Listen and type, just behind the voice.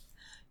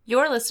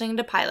You're listening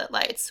to Pilot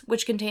Lights,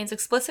 which contains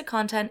explicit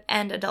content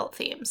and adult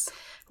themes.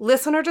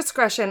 Listener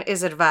discretion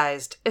is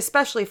advised,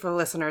 especially for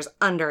listeners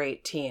under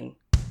 18.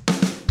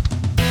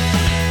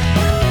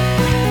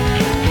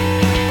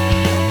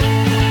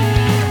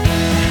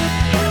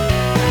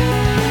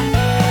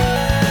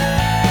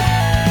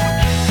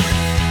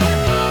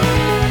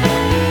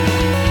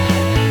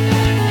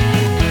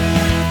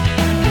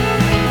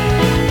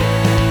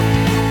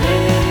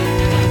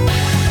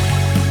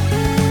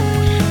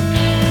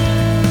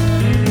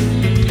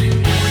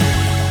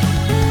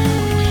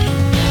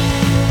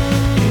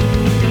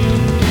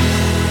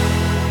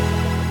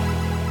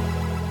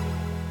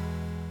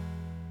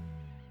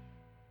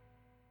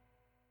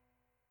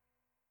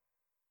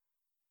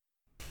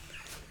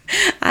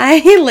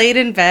 I laid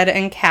in bed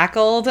and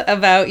cackled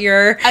about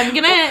your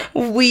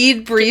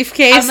weed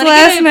briefcase last night.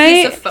 I'm gonna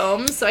get a piece of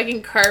foam so I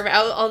can carve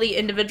out all the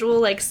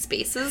individual,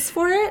 spaces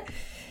for it.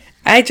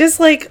 I just,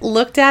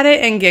 looked at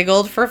it and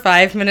giggled for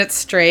 5 minutes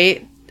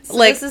straight. So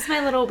this is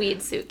my little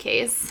weed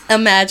suitcase.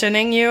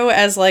 Imagining you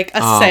as, a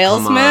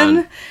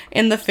salesman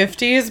in the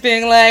 50s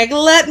being like,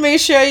 let me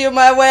show you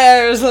my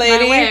wares,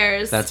 lady. My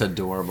wares. That's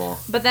adorable.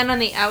 But then on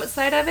the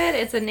outside of it,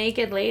 it's a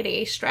naked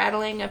lady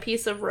straddling a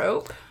piece of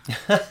rope.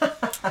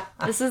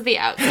 This is the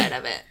outside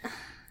of it.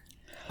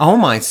 Oh,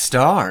 my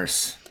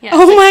stars. Yeah,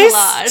 oh, my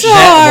stars.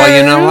 Well,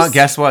 you know what?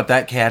 Guess what?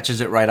 That catches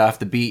it right off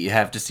the beat. You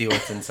have to see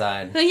what's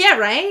inside. Yeah,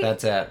 right?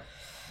 That's it.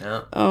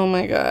 Yeah. Oh,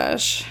 my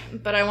gosh.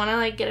 But I want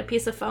to, get a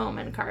piece of foam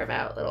and carve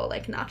out little,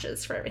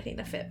 notches for everything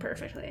to fit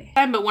perfectly.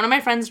 But one of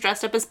my friends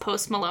dressed up as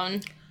Post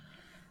Malone.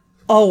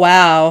 Oh,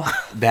 wow.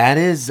 That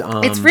is,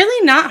 It's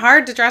really not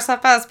hard to dress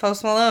up as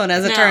Post Malone,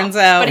 as it turns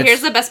out. But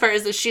here's the best part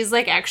is that she's,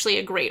 actually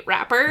a great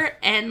rapper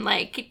and,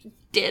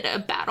 did a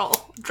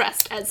battle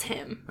dressed as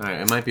him. All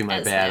right, it might be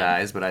my bad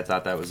eyes, but I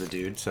thought that was a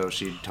dude, so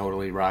she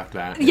totally rocked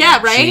that.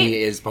 Yeah, right?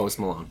 She is Post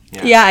Malone.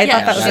 Yeah, I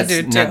thought that was a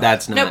dude, too.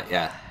 That's not, nope.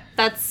 yeah.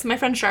 That's my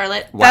friend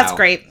Charlotte. Wow. That's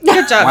great.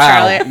 Good job,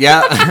 Charlotte.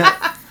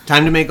 Yeah.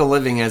 Time to make a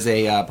living as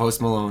a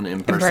Post Malone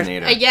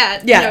impersonator.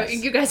 Yeah.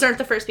 You guys aren't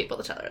the first people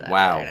to tell her that.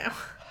 Wow. I know.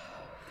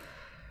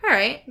 All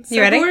right. So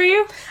you ready? Who are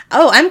you?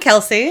 Oh, I'm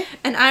Kelsey.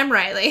 And I'm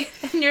Riley.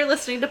 And you're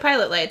listening to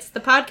Pilot Lights, the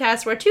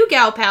podcast where two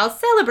gal pals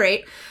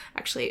celebrate.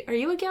 Actually, are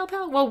you a gal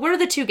pal? Well, we're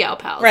the two gal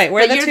pals. Right,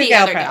 we're the two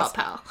gal other pals.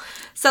 Gal pal.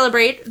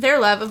 Celebrate their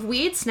love of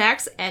weed,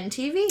 snacks, and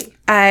TV.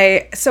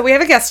 So we have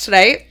a guest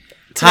today.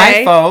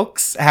 Hi,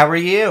 folks. How are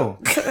you?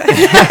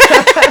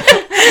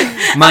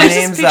 My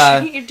name's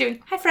you're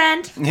doing. Hi,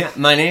 friend. Yeah,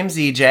 my name's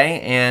EJ,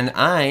 and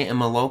I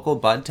am a local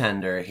bud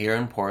tender here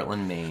in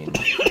Portland, Maine.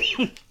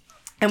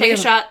 And Take a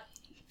shot.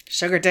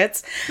 Sugar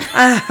tits.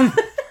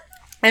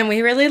 And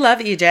we really love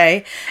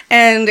EJ.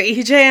 And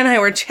EJ and I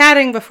were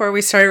chatting before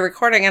we started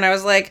recording, and I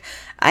was like,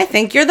 I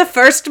think you're the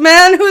first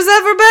man who's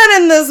ever been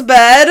in this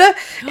bed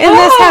in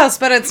this house,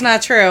 but it's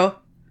not true.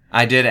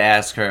 I did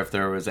ask her if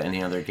there was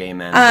any other gay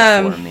men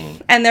before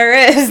me. And there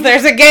is.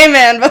 There's a gay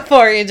man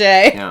before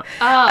EJ. Yeah.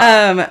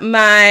 Oh.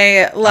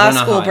 My law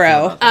school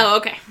bro. Oh,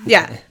 okay.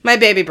 Yeah, my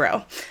baby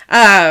bro.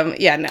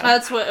 Yeah, no.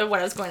 That's what I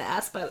was going to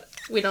ask, but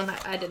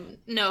I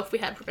didn't know if we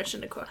had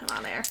permission to quote him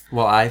on there.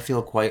 Well, I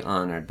feel quite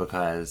honored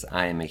because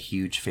I am a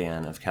huge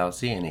fan of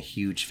Kelsey and a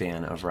huge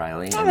fan of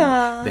Riley.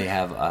 And they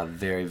have a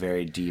very,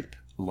 very deep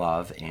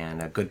love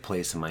and a good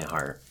place in my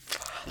heart.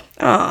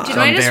 Aww. Do you so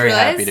know I'm I just very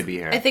realized? happy to be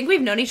here. I think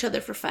we've known each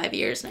other for 5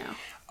 years now.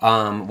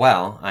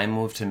 Well, I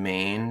moved to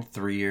Maine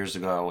 3 years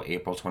ago,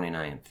 April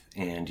 29th,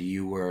 and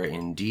you were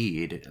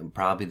indeed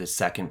probably the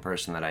second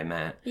person that I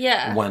met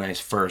when I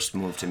first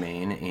moved to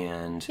Maine.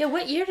 And yeah,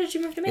 what year did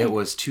you move to Maine? It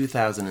was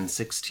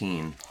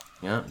 2016.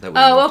 Yeah. That we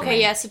moved to Maine.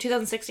 Yeah, so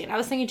 2016. I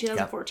was thinking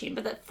 2014,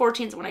 but that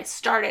 14 is when I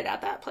started at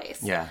that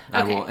place. Yeah,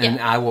 Okay, and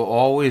I will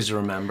always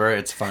remember.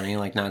 It's funny,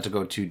 not to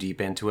go too deep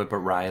into it, but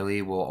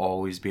Riley will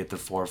always be at the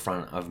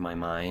forefront of my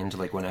mind,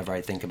 whenever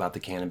I think about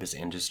the cannabis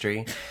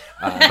industry,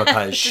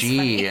 because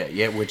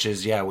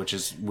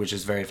which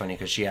is very funny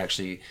because she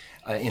actually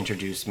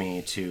introduced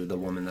me to the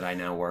woman that I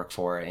now work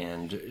for,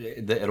 and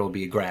it'll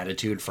be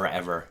gratitude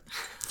forever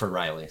for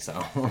Riley.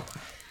 So.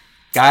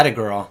 Got it,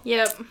 girl.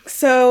 Yep.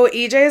 So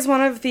EJ is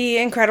one of the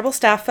incredible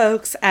staff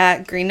folks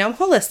at Green Gnome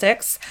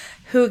Holistics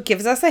who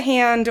gives us a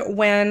hand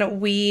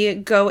when we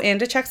go in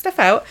to check stuff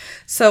out.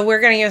 So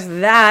we're going to use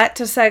that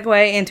to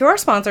segue into our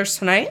sponsors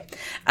tonight.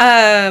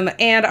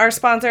 And our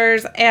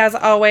sponsors, as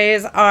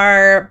always,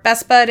 our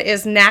best bud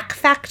is Knack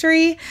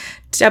Factory.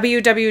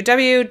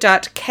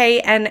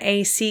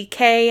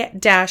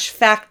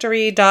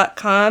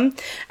 www.knack-factory.com.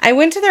 I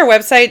went to their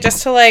website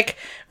just to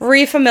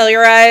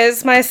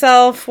refamiliarize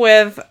myself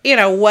with,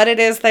 what it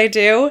is they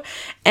do.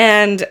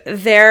 And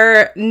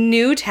their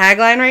new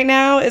tagline right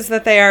now is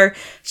that they are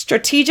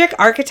strategic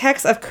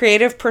architects of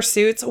creative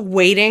pursuits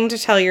waiting to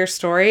tell your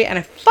story. And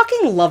I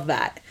fucking love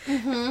that.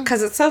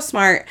 Because it's so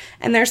smart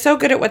and they're so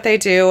good at what they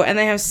do and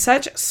they have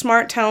such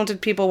smart,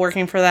 talented people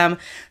working for them.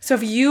 So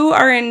if you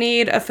are in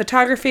need of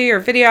photography or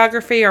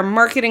videography or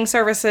marketing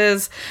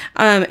services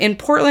in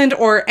Portland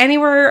or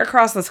anywhere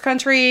across this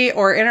country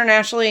or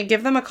internationally,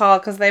 give them a call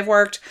because they've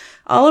worked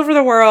all over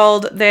the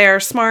world. They're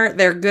smart.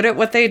 They're good at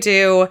what they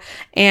do.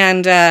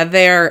 And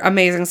they're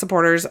amazing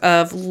supporters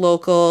of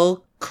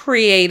local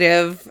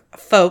creative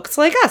folks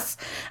like us.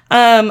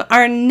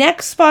 Our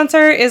next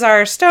sponsor is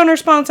our stoner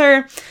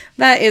sponsor.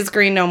 That is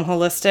Green Gnome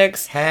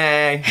Holistics.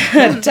 Hey.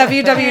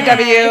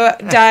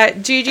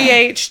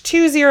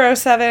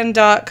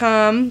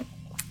 www.ggh207.com.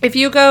 If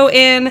you go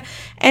in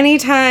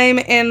anytime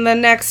in the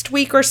next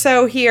week or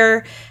so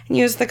here and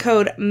use the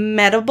code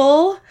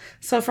MEDIBLE,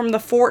 so from the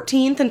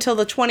 14th until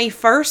the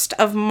 21st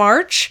of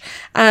March,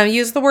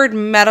 use the word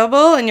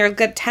MEDIBLE and you'll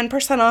get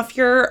 10% off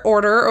your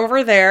order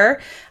over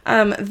there.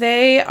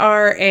 They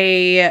are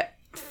a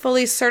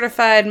fully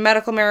certified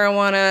medical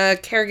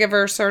marijuana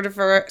caregiver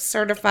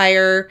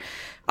certifier,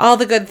 all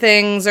the good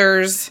things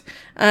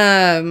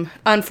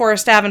on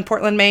Forest Ave in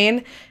Portland,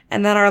 Maine.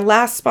 And then our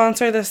last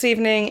sponsor this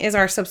evening is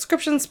our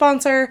subscription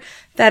sponsor.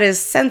 That is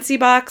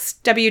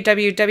SensiBox,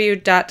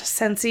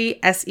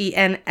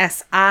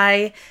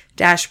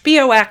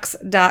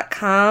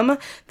 www.sensi-box.com.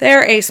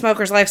 They're a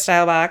smoker's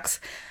lifestyle box.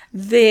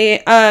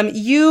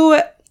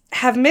 You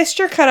have missed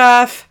your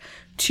cutoff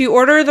to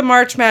order the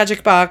March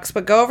Magic box,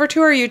 but go over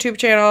to our YouTube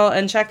channel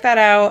and check that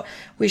out.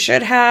 We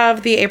should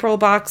have the April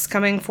box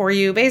coming for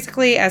you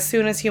basically as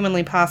soon as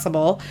humanly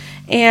possible.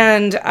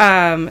 And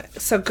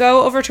so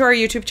go over to our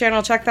YouTube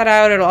channel, check that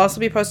out. It'll also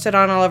be posted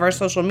on all of our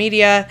social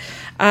media.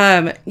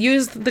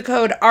 Use the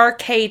code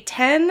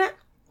RK10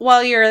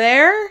 while you're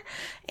there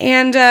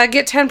and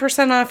get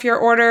 10% off your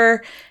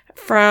order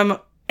from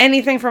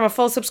anything from a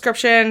full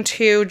subscription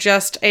to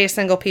just a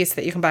single piece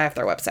that you can buy off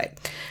their website.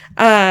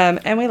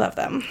 And we love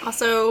them.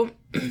 Also,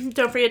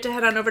 don't forget to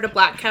head on over to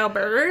Black Cow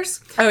Burgers.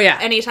 Oh, yeah.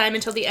 Anytime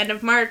until the end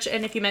of March.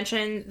 And if you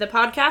mention the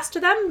podcast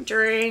to them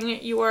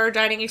during your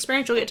dining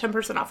experience, you'll get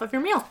 10% off of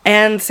your meal.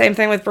 And same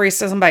thing with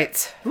Baristas and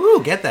Bites.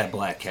 Ooh, get that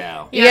Black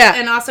Cow. Yeah.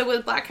 And also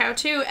with Black Cow,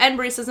 too, and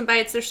Baristas and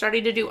Bites, they're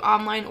starting to do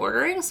online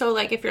ordering. So,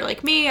 like, if you're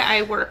like me,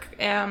 I work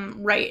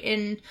right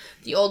in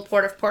the old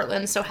port of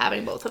Portland. So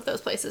having both of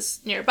those places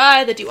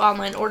nearby that do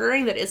online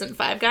ordering that isn't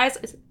Five Guys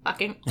is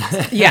fucking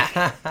awesome.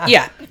 Yeah.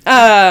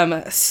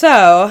 Yeah.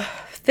 So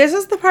this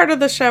is the part of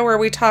the show where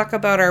we talk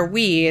about our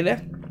weed,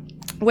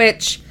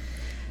 which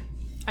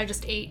I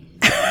just ate.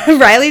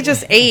 Riley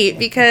just ate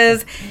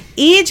because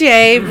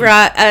EJ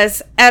brought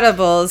us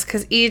edibles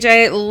because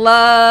EJ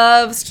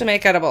loves to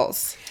make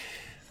edibles.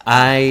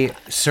 I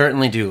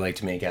certainly do like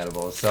to make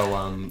edibles.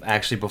 So,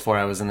 actually, before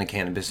I was in the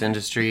cannabis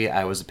industry,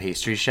 I was a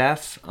pastry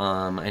chef.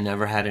 I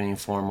never had any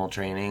formal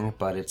training,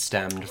 but it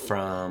stemmed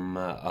from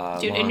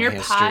Dude, long in your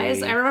history.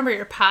 pies, I remember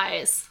your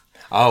pies.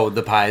 Oh,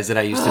 the pies that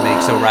I used to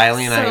make. So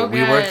Riley and So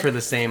we worked good. for the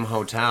same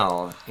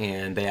hotel,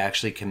 and they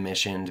actually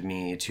commissioned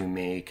me to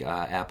make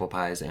apple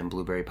pies and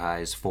blueberry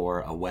pies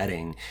for a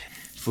wedding.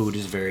 Food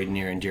is very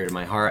near and dear to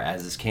my heart,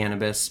 as is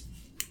cannabis.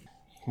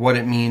 What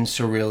it means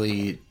to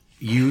really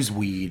use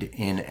weed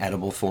in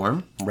edible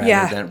form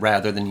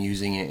rather than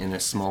using it in a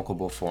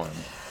smokable form.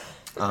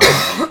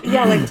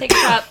 Yeah, like Take a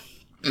shot.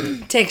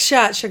 take a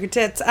shot, sugar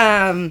tits.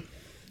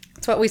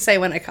 That's what we say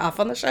when I cough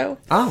on the show.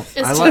 Oh,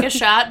 Is take a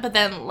shot, but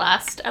then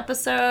last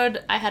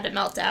episode I had a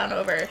meltdown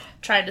over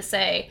trying to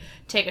say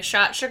take a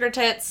shot, sugar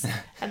tits,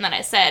 and then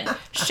I said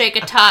shake a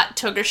tot,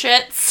 tooger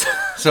shits.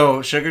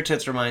 So Sugar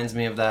Tits reminds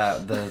me of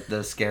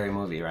the scary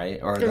movie, right?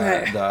 Or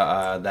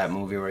that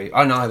movie where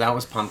oh no, that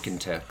was Pumpkin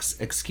Tits.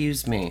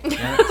 Excuse me.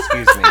 Yeah,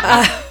 excuse me.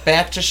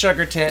 Back to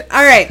Sugar Tits.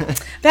 All right,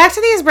 back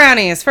to these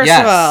brownies. First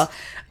Yes. of all,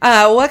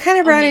 what kind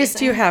of brownies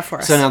do you have for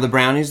us? So now the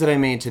brownies that I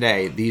made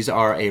today, these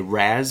are a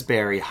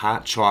raspberry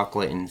hot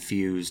chocolate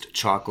infused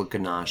chocolate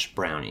ganache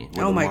brownie with,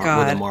 Oh my with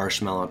God. a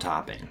marshmallow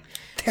topping.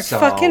 They're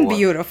fucking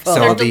beautiful. So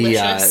They're the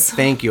delicious.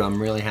 thank you.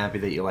 I'm really happy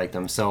that you like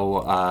them.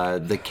 So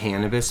the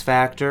cannabis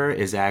factor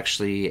is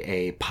actually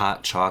a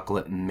pot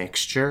chocolate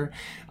mixture.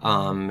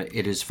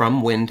 It is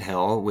from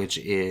Windhill, which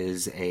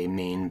is a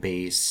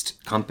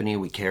Maine-based company.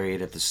 We carry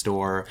it at the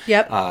store.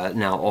 Yep.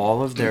 Now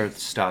all of their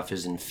stuff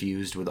is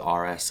infused with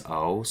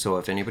RSO. So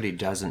if anybody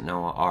doesn't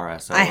know what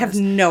RSO I have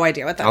no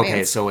idea what that Okay,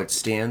 means. so it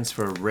stands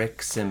for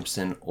Rick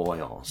Simpson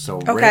oil. So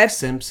Okay. Rick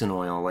Simpson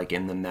oil, like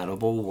in the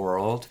medical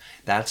world,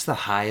 that's the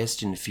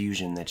highest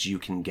infusion that you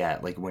can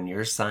get. Like when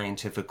you're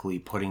scientifically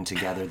putting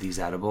together these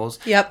edibles,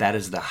 Yep. that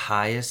is the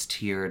highest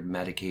tiered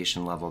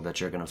medication level that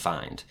you're going to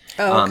find.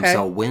 Oh, okay.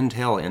 So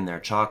Windhill in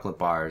their chocolate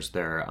bars,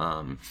 their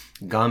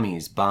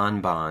gummies,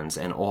 bonbons,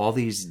 and all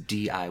these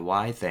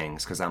DIY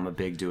things, because I'm a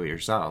big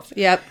do-it-yourself.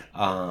 Yep.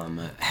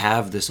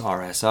 Have this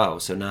RSO.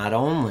 So not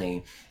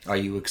only are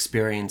you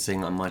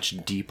experiencing a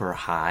much deeper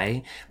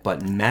high,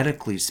 but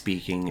medically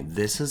speaking,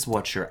 this is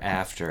what you're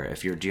after.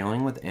 If you're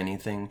dealing with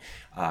anything,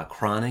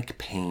 chronic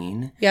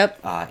pain, Yep.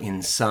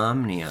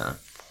 insomnia,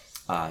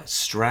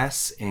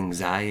 stress,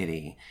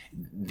 anxiety,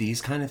 these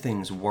kind of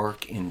things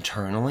work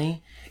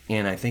internally.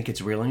 And I think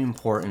it's really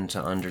important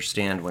to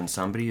understand when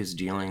somebody is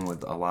dealing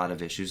with a lot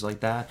of issues like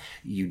that,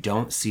 you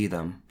don't see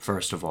them,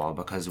 first of all,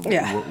 because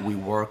we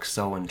work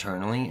so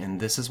internally. And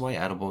this is why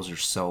edibles are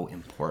so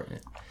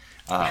important.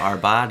 Our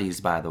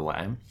bodies, by the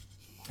way,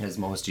 as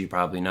most of you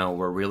probably know,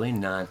 were really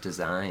not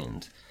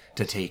designed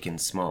to take and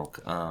smoke.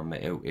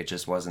 It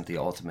just wasn't the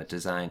ultimate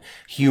design.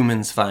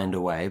 Humans find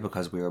a way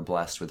because we are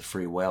blessed with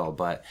free will.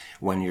 But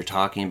when you're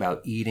talking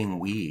about eating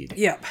weed,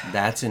 Yep.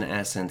 that's in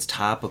essence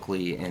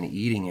topically and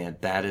eating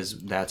it.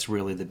 That's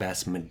really the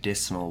best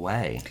medicinal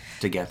way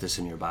to get this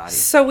in your body.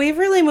 So we've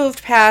really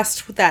moved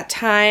past that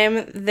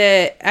time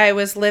that I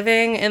was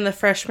living in the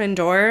freshman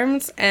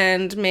dorms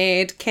and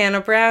made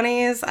canna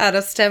brownies out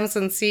of stems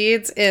and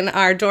seeds in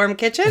our dorm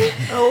kitchen.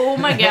 Oh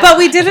my god. But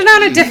we did it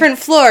on a different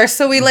floor,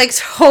 so we like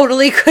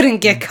totally couldn't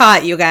get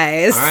caught, you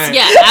guys. All right.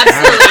 Yeah,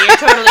 absolutely. You're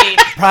totally.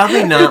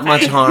 Probably not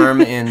much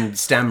harm in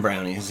stem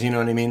brownies. You know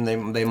what I mean?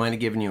 They might have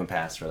given you a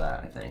pass for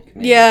that, I think.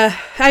 Maybe. Yeah,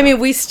 I mean,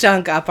 we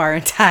stunk up our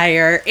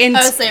entire I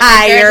was saying,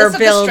 right there, this is the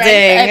building.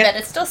 strength. I bet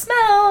it still smells.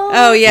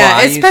 Oh yeah, Well,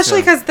 I used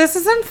especially to- because this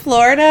is in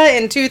Florida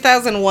in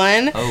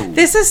 2001. Oh.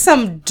 This is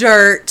some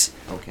dirt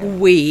Okay.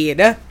 weed.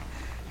 That's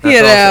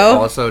You know,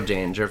 also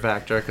danger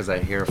factor because I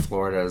hear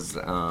Florida's.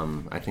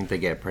 I think they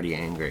get pretty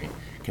angry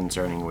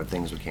concerning with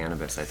things with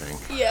cannabis. I think.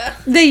 Yeah.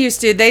 they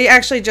used to. They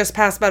actually just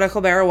passed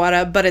medical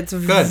marijuana, but it's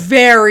Good.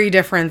 very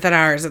different than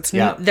ours. It's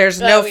Yeah. there's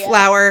no Oh, yeah.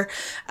 flour.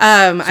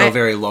 So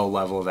very low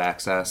level of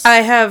access. I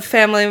have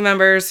family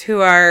members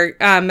who are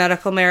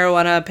medical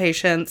marijuana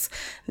patients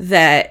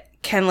that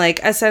can like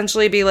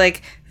essentially be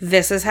like,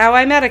 this is how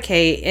I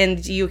medicate,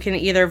 and you can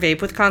either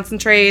vape with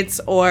concentrates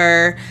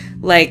or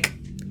like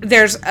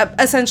there's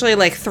essentially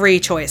like 3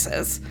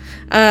 choices,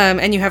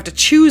 and you have to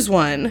choose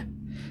one.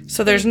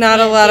 So there's not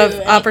a lot of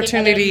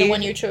opportunity. The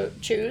one you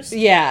choose.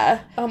 Yeah,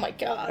 Oh my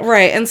god.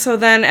 right. And so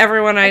then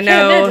everyone I I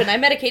know. can't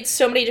imagine. I medicate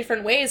so many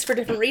different ways for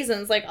different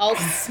reasons. Like I'll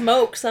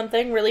smoke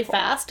something really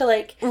fast to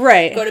like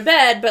Right. go to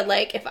bed, but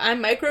like if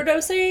I'm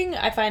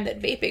microdosing, I find that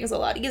vaping is a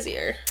lot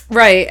easier.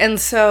 Right. And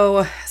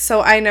so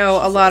I know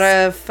a lot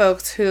of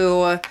folks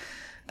who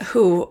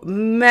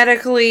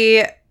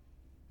medically,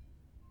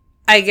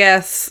 I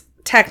guess,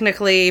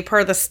 technically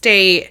per the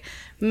state,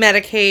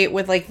 medicate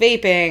with like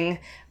vaping,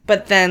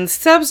 but then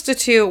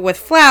substitute with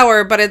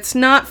flour, but it's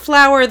not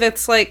flour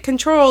that's like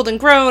controlled and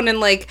grown and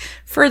like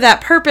for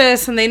that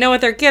purpose, and they know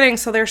what they're getting,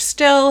 so they're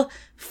still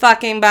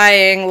fucking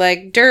buying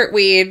like dirt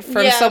weed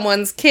from Yeah.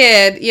 someone's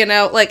kid, you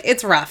know, like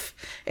it's rough.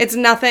 It's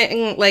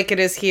nothing like it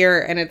is here,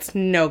 and it's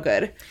no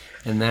good.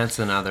 And that's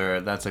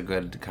a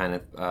good kind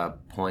of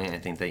point I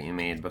think that you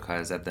made,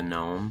 because at the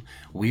Gnome,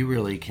 we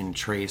really can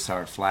trace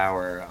our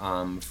flower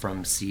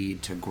from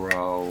seed to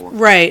grow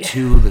Right.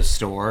 to the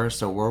store.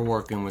 So we're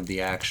working with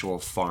the actual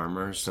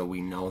farmers, so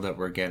we know that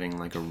we're getting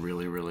like a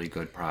really, really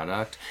good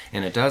product.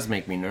 And it does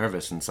make me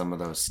nervous in some of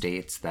those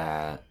states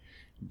that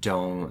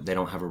don't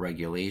have a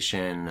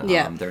regulation.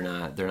 Yeah. They're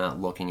not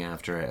looking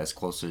after it as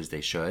closely as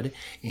they should.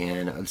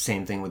 And the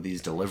same thing with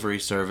these delivery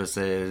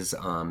services,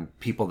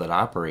 people that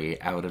operate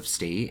out of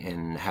state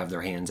and have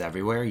their hands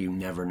everywhere. You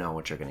never know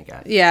what you're going to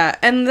get. Yeah,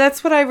 and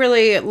that's what I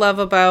really love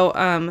about,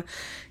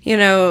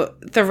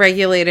 the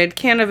regulated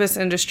cannabis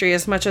industry,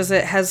 as much as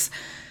it has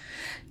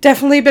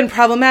definitely been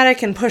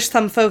problematic and pushed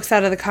some folks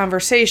out of the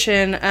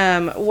conversation.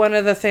 One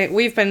of the things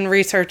we've been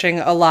researching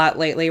a lot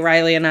lately,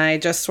 Riley and I,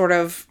 just sort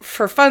of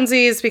for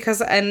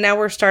funsies, and now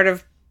we're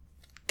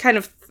kind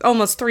of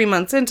almost 3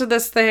 months into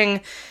this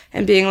thing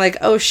and being like,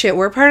 oh shit,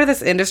 we're part of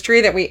this industry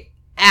that we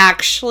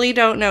actually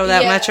don't know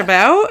that much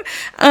about.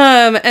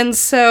 And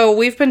so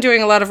we've been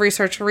doing a lot of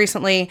research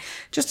recently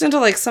just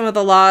into like some of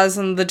the laws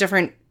and the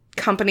different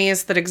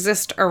companies that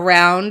exist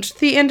around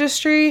the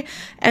industry.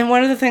 And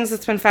one of the things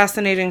that's been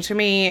fascinating to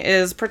me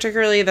is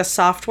particularly the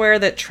software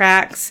that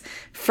tracks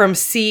from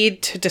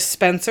seed to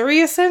dispensary,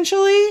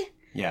 essentially.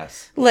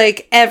 Yes.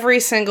 Like every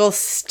single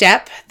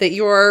step that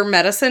your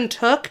medicine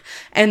took.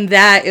 And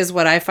that is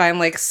what I find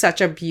like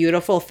such a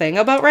beautiful thing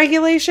about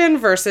regulation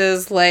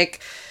versus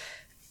like,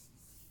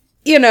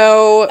 And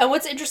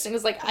what's interesting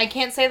is like I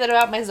can't say that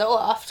about my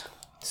Zoloft.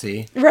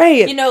 See?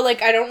 right.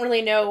 Like I don't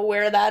really know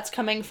where that's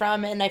coming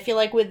from, and I feel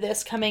like with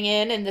this coming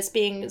in and this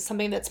being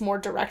something that's more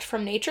direct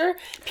from nature,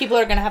 people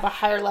are going to have a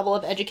higher level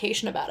of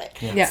education about it.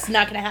 Yeah. It's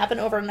not going to happen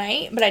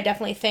overnight, but I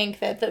definitely think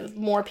that the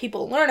more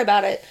people learn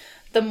about it,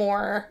 the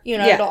more,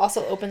 it'll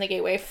also open the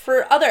gateway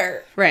for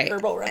other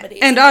herbal remedies.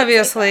 And things like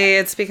obviously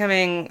it's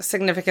becoming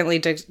significantly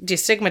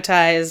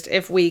destigmatized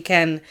if we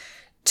can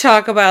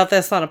talk about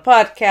this on a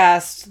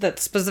podcast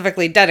that's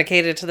specifically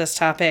dedicated to this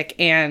topic,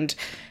 and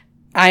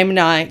I'm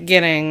not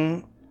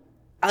getting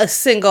a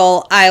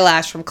single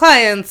eyelash from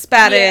clients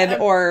batted Yeah.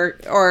 or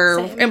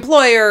Same.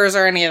 employers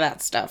or any of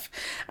that stuff.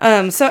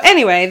 So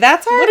anyway,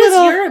 that's our What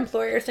little... does your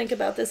employer think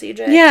about this,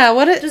 EJ? Yeah,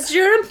 Does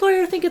your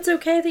employer think it's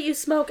okay that you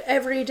smoke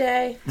every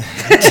day?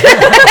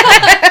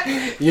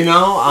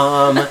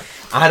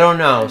 I don't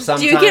know.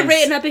 Sometimes, Do you get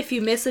written up if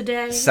you miss a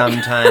day?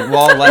 Sometimes.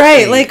 Well, let's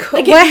Right, see. like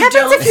Like, what if you happens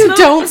don't if you smoke?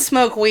 don't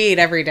smoke weed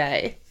every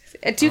day?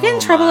 Do you get in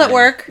trouble at my.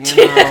 work?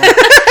 You know,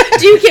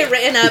 Do you get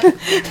written up?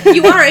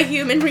 You are a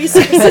human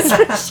resources.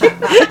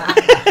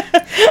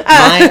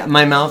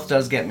 My mouth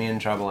does get me in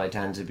trouble. I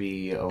tend to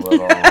be a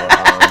little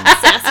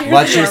Sassier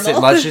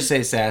let's just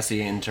say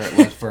sassy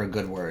for a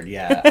good word.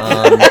 Yeah.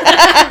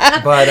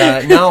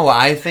 But no,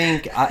 I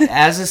think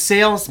as a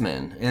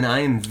salesman, and I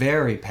am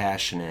very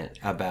passionate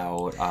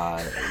about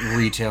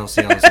retail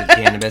sales of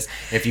cannabis.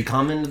 If you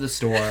come into the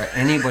store,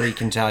 anybody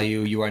can tell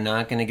you you are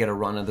not going to get a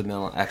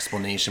run-of-the-mill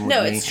explanation with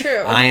me. No, it's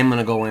true. I am going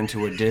to go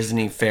into a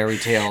Disney fairy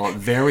tale,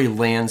 very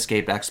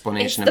landscape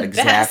explanation of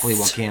exactly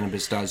what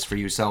cannabis does for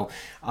you. So,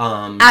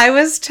 I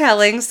was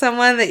telling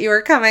someone that you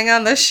were coming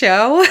on the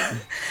show,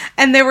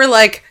 and they were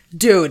like,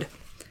 dude,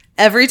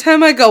 every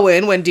time I go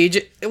in when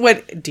EJ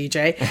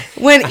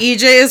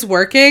is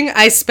working,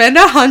 I spend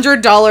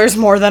 $100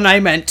 more than I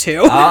meant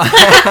to.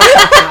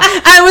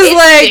 I was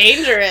like,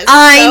 dangerous.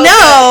 I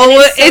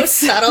know. It's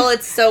so subtle.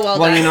 It's so well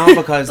done. You know,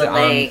 because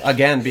like,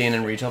 again, being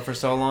in retail for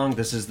so long,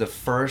 this is the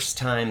first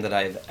time that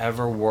I've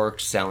ever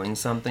worked selling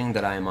something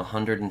that I am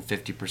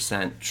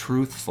 150%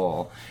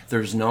 truthful.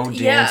 There's no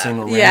dancing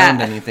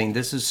around anything.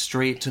 This is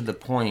straight to the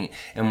point.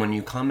 And when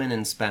you come in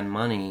and spend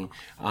money,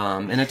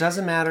 and it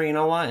doesn't matter, you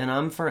know what? And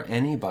I'm for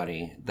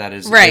anybody that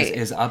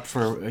is up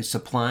for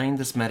supplying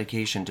this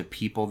medication to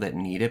people that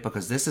need it,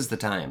 because this is the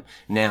time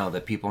now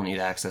that people need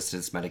access to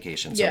this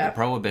medication. So the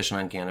prohibition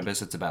on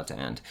cannabis, it's about to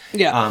end.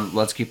 Yeah.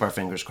 Let's keep our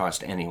fingers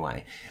crossed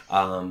anyway.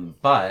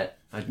 But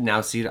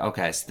now see,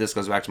 okay, so this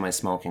goes back to my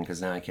smoking,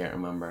 because now I can't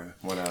remember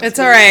what else. It's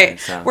all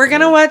right. We're going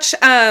to watch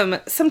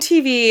some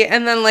TV,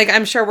 and then, like,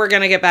 I'm sure we're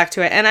going to get back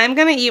to it. And I'm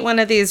going to eat one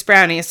of these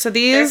brownies. So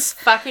they're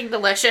fucking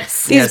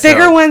delicious. These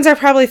bigger ones are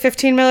probably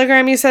 15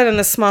 milligram, you said, and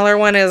the smaller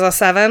one is a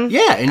 7?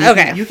 Yeah,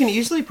 and you can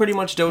easily pretty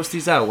much dose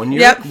these out. When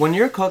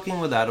you're cooking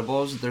with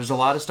edibles, there's a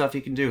lot of stuff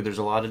you can do. There's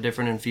a lot of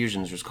different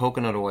infusions. There's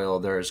coconut oil,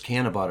 there's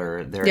canna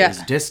butter, there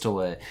is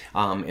distillate.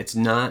 It's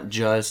not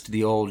just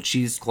the old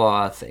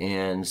cheesecloth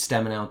and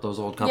stemming out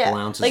those old couple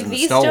ounces in the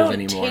stove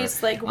anymore.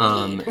 Taste like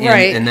weed.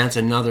 And that's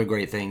another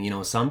great thing. You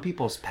know, some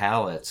people's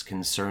palates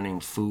concerning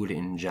food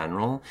in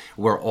general,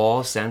 we're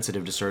all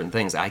sensitive to certain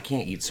things. I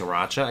can't eat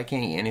sriracha. I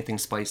can't eat anything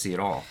spicy at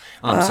all.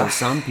 So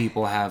some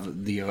people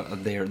have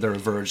they're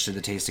averse to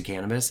the taste of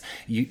cannabis.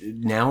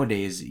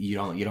 Nowadays you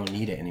don't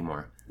need it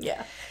anymore.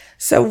 Yeah.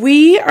 So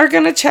we are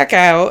gonna check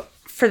out.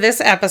 For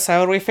this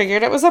episode, we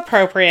figured it was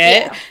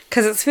appropriate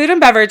because it's Food and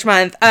Beverage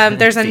Month.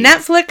 There's a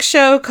Netflix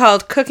show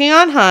called Cooking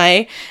on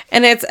High,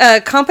 and it's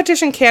a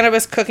competition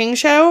cannabis cooking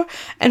show.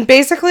 And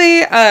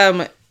basically,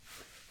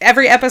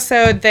 every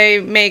episode they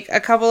make a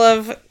couple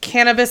of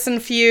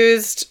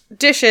cannabis-infused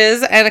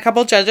dishes, and a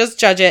couple judges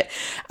judge it.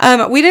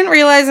 We didn't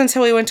realize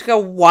until we went to go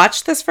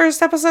watch this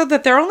first episode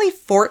that they're only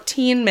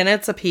 14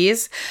 minutes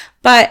apiece.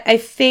 But I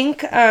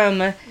think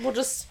we'll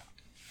just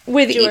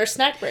do our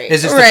snack break.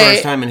 Is this the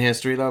first time in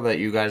history, though, that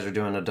you guys are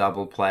doing a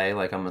double play?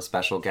 Like I'm a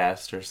special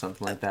guest or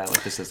something like that?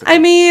 Like this is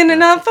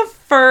not the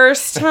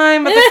first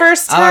time, but the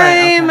first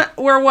time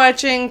we're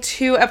watching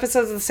 2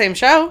 episodes of the same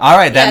show. All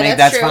right,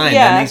 that's fine.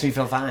 Yeah. That makes me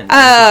feel fine.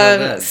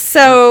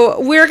 So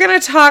we're going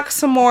to talk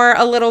some more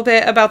a little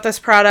bit about this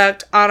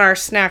product on our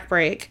snack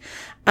break.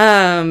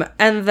 And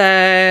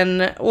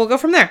then we'll go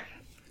from there.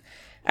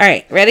 All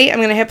right, ready? I'm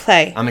going to hit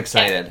play. I'm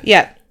excited.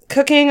 Yeah.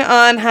 Cooking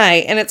on High,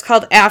 and it's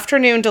called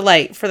Afternoon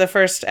Delight for the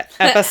first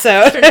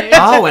episode. An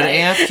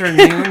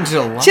afternoon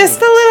delight. Just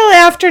a little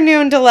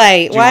afternoon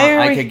delight.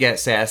 I could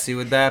get sassy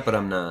with that, but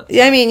I'm not.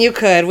 Yeah, I mean, you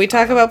could. We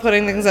talk about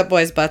putting things up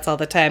boys' butts all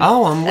the time.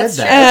 Oh, I'm with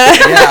that.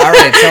 Yeah, all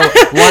right.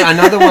 So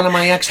another one of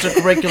my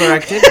extracurricular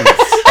activities.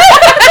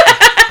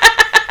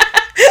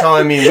 So,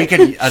 I mean, we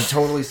could a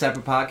totally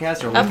separate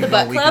podcast, or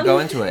we could go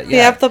into it.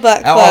 Yeah, the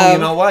butt club. Oh, you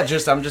know what?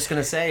 I'm just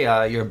gonna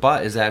say, your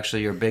butt is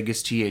actually your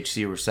biggest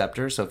THC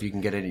receptor. So if you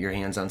can get your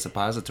hands on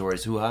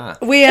suppositories, hoo-ha.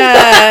 We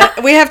have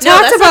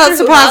talked about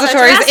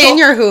suppositories in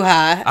your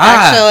hoo-ha.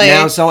 Actually,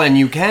 now and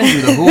you can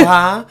do the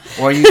hoo-ha,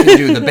 or you can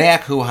do the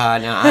back hoo-ha.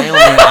 Now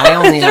I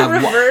only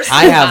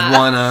have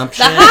one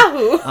option. The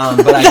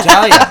ha-hoo. But I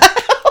tell you,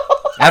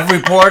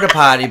 every porta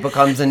potty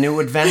becomes a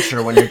new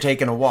adventure when you're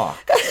taking a walk.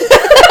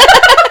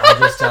 I'll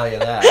just tell you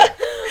that.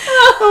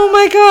 Oh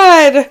my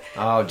god.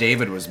 Oh,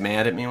 David was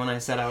mad at me when I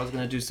said I was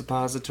going to do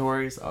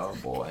suppositories. Oh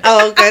boy.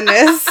 Oh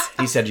goodness.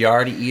 He said, you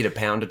already eat a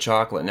pound of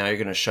chocolate, now you're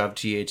going to shove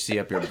THC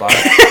up your butt.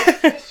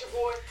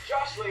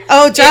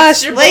 Oh,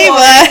 Josh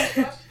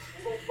Leva.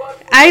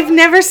 I've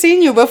never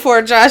seen you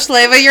before, Josh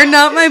Leva. You're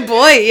not my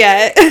boy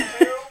yet.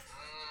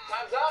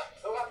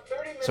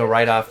 So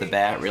right off the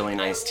bat, really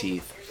nice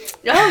teeth.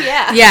 Oh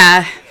yeah.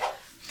 Yeah.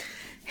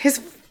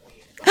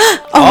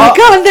 Oh my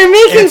god, they're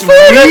making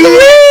food on the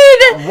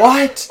weed!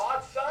 What?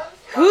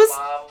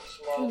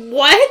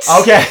 What?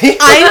 Okay.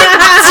 I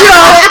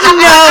don't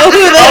know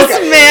who this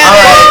man is.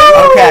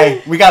 All right,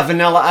 okay. We got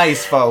Vanilla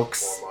Ice,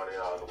 folks.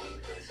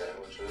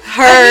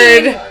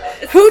 Heard.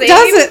 Who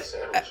does it?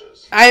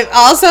 I'm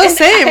also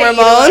saying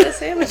Ramon.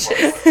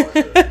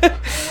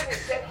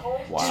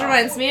 Wow. Just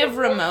reminds me of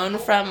Ramon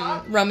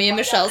from Romy and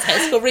Michelle's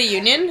high school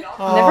reunion.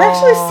 Never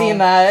actually seen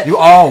that.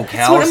 Kelsey.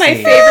 It's one of my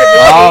favorite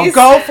movies. Oh,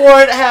 go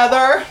for it,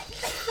 Heather.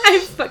 I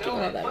fucking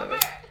love that movie.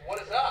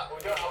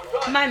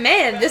 My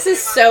man, this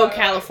is so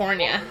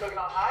California.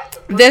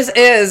 This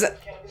is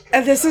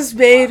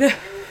made.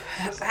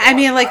 I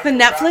mean, like the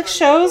Netflix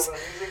shows,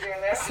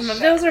 Some of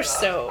those are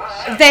so.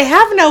 they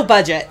have no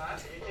budget.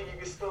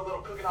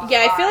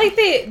 Yeah, I feel like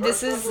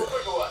this is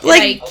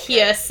Like- an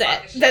IKEA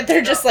set that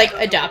they're just like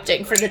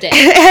adopting for the day.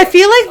 I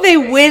feel like they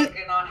went.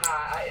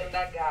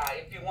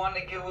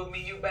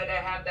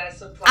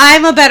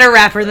 I'm a better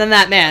rapper than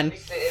that man.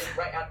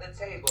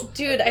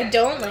 Dude, I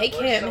don't like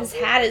him. His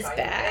hat is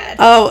bad.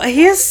 Oh,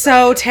 he is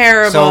so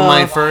terrible. So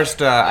my first,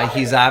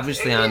 he's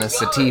obviously on a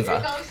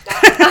sativa.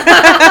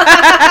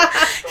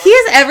 He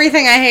is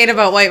everything I hate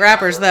about white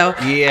rappers, though.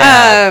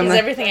 Yeah. He's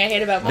everything I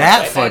hate about most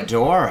That white men.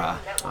 fedora.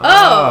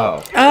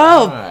 Oh.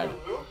 Oh, God.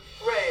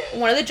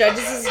 One of the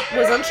judges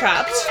was on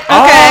Chopped. okay.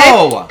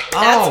 Oh.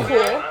 That's Oh.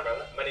 cool.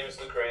 My name is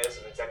Luke Reyes,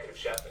 I'm executive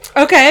chef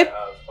Okay. of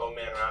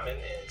Oman Ramen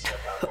in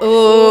Singapore.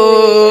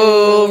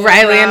 Ooh,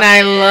 Riley and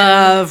I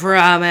love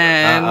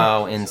ramen.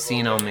 Uh-oh,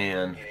 Encino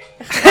Man.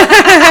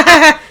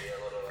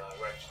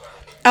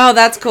 Oh,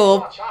 that's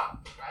cool. I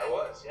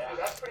was, yeah.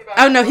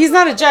 Oh, no, he's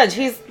not a judge.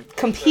 He's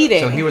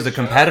competing. So he was a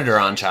competitor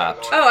on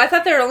Chopped. Oh, I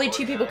thought there were only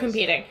 2 people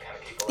competing.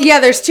 Yeah,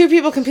 there's 2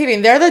 people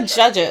competing. They're the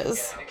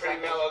judges. Pretty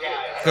mellow guy.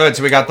 Good,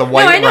 so we got the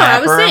white No, I know. rapper I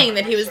was saying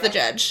that he was the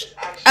judge.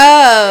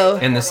 Oh.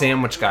 and the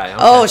sandwich guy. Okay.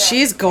 Oh,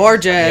 she's yeah,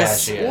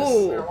 gorgeous. she is.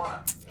 Ooh.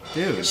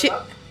 Dude, She,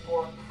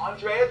 For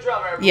Andrea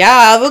Drummer.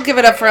 yeah, we'll give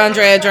it up for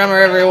Andrea Drummer,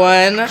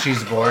 everyone.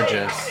 she's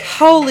gorgeous.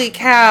 Holy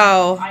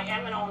cow. I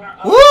am an owner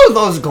of. Woo,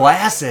 those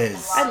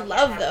glasses. I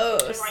love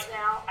those. Right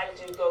now, I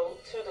do go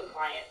to the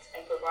client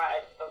and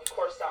provide a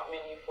course out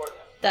menu for them.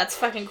 That's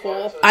fucking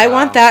cool. I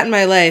want that in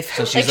my life.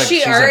 So she's Like, like she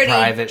she's already- a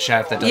private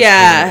chef that does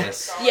Yeah.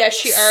 cannabis. Yeah,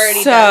 she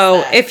already So,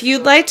 does that. if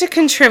you'd like to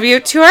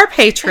contribute to our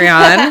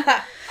Patreon,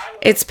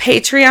 it's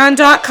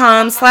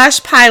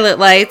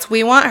patreon.com/pilotlights.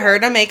 We want her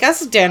to make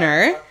us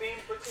dinner.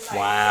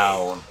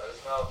 Wow.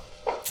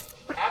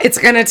 It's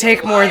going to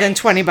take more than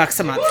 $20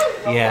 a month.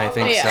 Yeah, I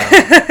think Yeah.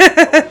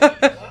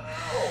 so.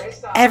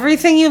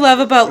 Everything you love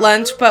about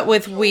lunch, but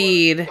with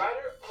weed. Writer,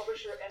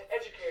 publisher, and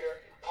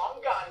educator, Om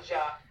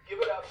Ganja. Give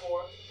it up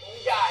for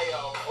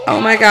Ngayo.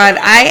 Oh my god,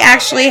 I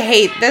actually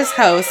hate this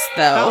host,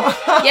 though.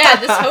 Yeah,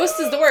 this host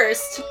is the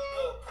worst.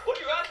 What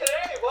you got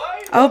today,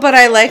 boy? Oh, but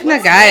I like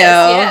Nagayo.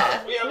 Yeah.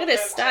 Look at his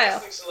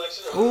style.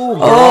 Ooh, Girl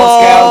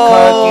Oh.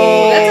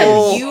 Scout That's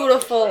cookies. a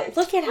beautiful.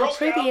 Look at how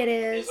pretty it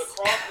is.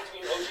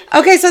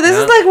 Okay, so this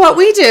is Yeah. like what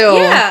we do.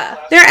 Yeah.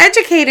 They're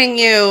educating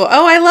you.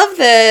 Oh, I love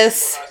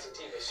this.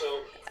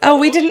 Oh,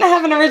 we didn't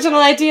have an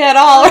original idea at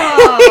all.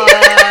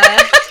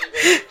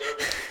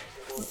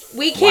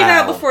 We came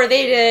Wow. out before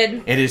they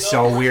did. It is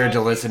so weird to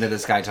listen to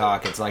this guy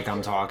talk. It's like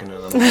I'm talking to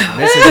them.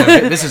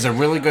 This is a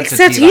really good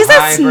Except sativa he's a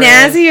hybrid.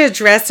 snazzier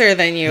dresser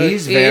than you,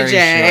 He's very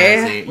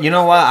DJ. snazzy. You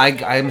know what?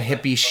 I'm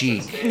hippie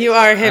chic. You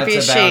are hippie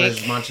That's about chic.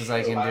 as much as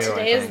I can do.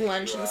 Today I is think.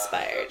 lunch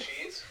inspired.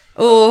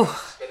 Ooh,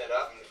 Spin it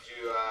up and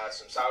do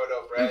some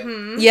sourdough bread.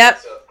 yep.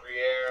 Some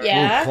Gruyere.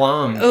 Yeah. Ooh,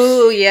 plums.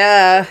 Ooh,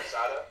 yeah. Sada.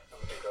 I'm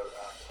gonna make a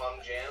plum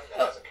jam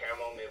that has a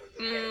caramel made with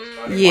the cannabis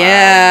butter.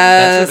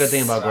 Yes. That's the good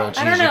thing about grilled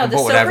cheese. I don't You know. can The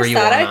put whatever you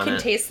want sopressata on can it.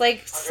 taste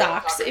like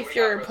socks if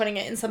you're putting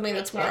it in something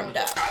that's warmed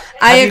up.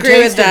 I Have you agree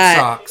with tasted that.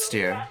 Socks,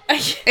 dear.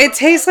 It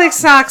tastes like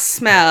socks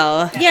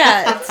smell.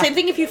 Yeah, same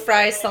thing if you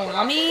fry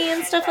salami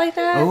and stuff like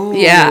that. Ooh.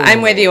 Yeah,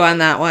 I'm with you on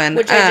that one.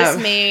 Which I just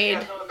Um, made Know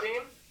the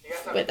theme? You guys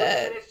have with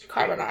a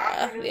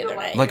carbonara the other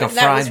night. Like a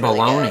That was fried really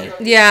bologna.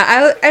 good.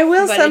 Yeah, I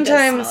will But it does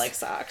sometimes smell like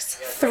socks.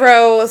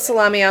 throw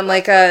salami on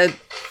like a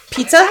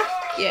pizza.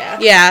 Yeah.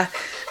 Yeah.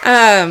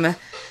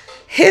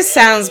 His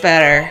sounds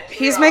better.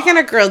 He's making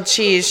a grilled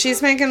cheese.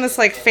 She's making this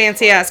like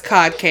fancy ass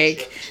cod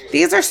cake.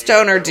 These are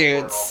stoner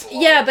dudes.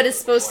 Yeah, but it's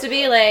supposed to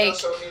be like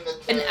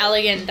an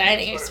elegant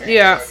dining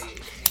experience. Yeah.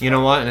 You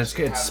know what? And it's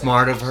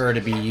smart of her to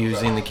be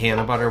using the can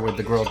of butter with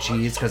the grilled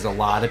cheese because a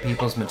lot of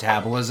people's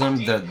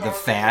metabolism, the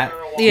fat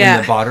Yeah.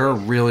 in the butter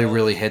really,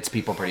 really hits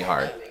people pretty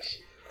hard.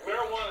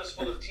 Marijuana is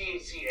full of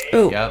THCA,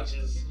 Ooh. Yep. which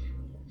is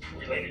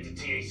related to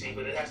THC,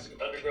 but it has to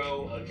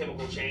undergo a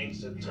chemical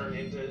change to turn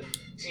into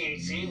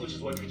THC, which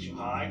is what gets you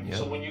high. Yep.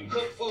 So when you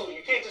cook food,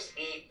 you can't just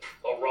eat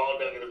a raw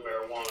nugget of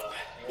marijuana.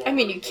 I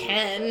mean, you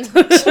can. You might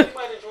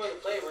enjoy the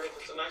flavor if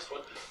it's a nice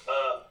one.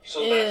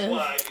 So Yeah. that's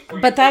why. before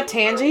you But that cook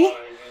tangy? marijuana,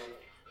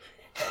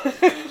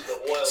 you, use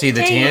the oil. See,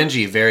 the Tangy.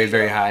 tangy, very,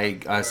 very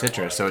high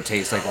citrus, so it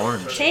tastes like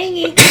orange.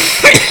 Tangy.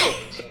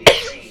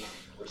 THC,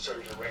 which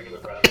serves your regular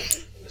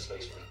brownies in the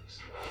space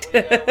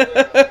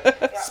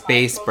brownies.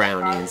 Space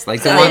brownies,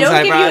 like the So they ones don't I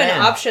give you brought an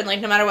in. option, like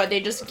no matter what, they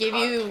just give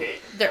you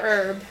the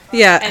herb,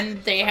 Yeah.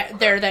 and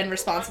they're then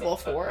responsible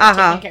for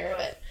Uh-huh. taking care of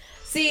it.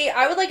 See,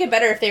 I would like it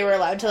better if they were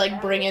allowed to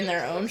like bring in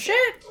their own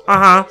shit,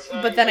 Uh-huh.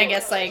 but then I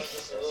guess like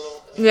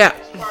Yeah.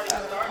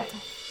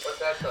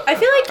 I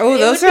feel like Oh, it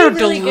those would are be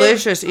really good-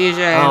 delicious,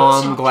 EJ.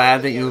 Oh, I'm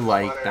glad that you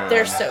like them.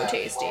 They're so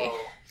tasty.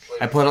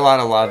 I put a lot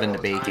of love into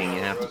baking.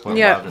 You have to put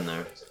Yeah. love in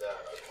there.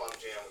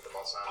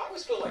 I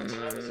always feel like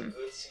time is a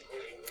good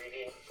secret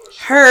ingredient for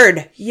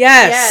Heard.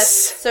 Yes, Yes.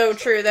 so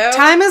true though.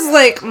 Thyme is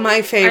like my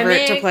I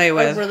favorite to make play a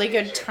with. really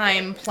good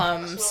thyme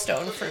plum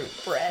stone fruit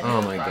bread.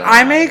 Oh my god.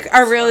 I make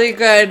a really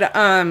good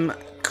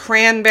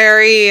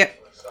cranberry,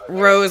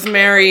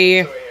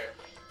 rosemary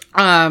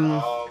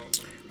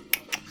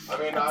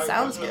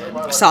Sounds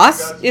good.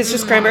 sauce. It's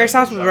just cranberry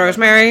sauce with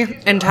rosemary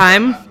and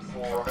thyme.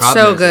 Problem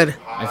So is, good.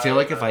 I feel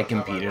like if I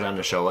competed on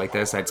a show like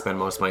this, I'd spend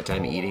most of my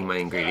time eating my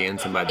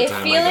ingredients, and by the If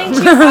time feeling I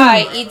too go,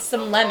 high, eat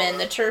some lemon.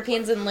 The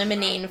terpenes and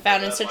limonene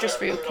found in citrus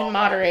fruit can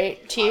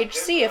moderate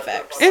THC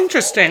effects.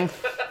 Interesting.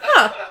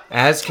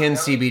 as can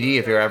CBD.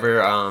 If you're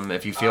ever,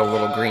 if you feel a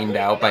little greened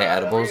out by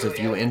edibles, if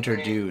you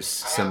introduce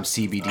some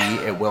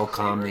CBD, it will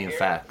calm the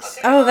effects.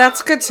 Oh,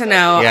 that's good to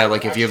know. Yeah,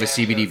 like if you have a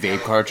CBD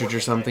vape cartridge or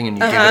something, and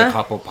you give it a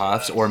couple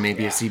puffs, or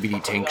maybe a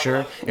CBD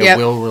tincture, it Yep.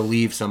 will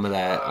relieve some of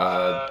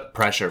that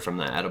pressure from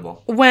the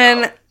edible.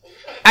 When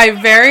I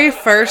very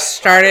first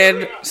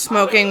started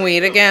smoking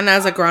weed again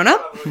as a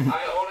grown-up,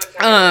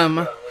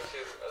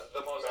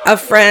 a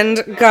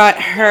friend got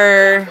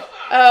her...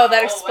 Oh,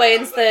 that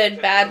explains the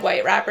bad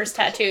white rapper's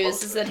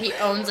tattoos, is that he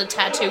owns a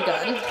tattoo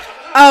gun.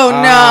 Oh,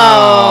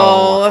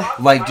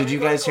 no. Like, did you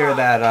guys hear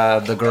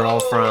that the girl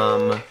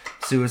from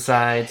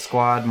Suicide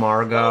Squad,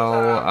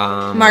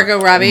 Margot? Margot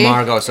Robbie?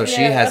 Margot, so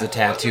she has a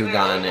tattoo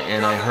gun,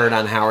 and I heard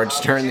on Howard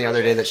Stern the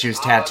other day that she was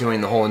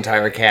tattooing the whole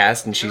entire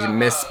cast, and she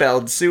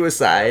misspelled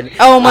suicide.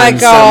 Oh my on some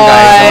God.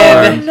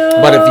 guy's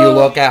arm. But if you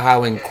look at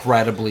how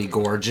incredibly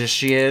gorgeous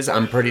she is,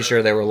 I'm pretty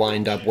sure they were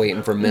lined up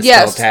waiting for misspelled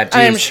Yes, tattoos.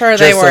 I'm sure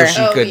they just were.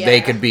 So Oh, they yeah.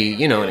 could be,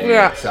 you know what I mean?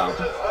 Yeah. So,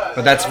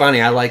 but that's funny.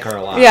 I like her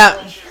a lot.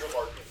 Yeah.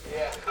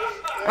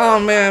 Oh,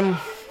 man.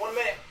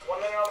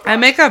 I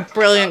make a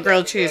brilliant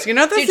grilled cheese. You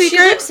know the Dude, she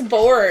secret? looks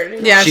bored.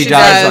 Yeah, She she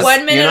does. does.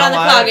 1 minute You know on the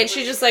what? clock, and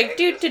she's just like,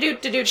 doot, doot,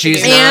 doot, doot.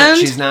 She's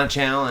And- not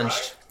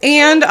challenged.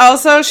 And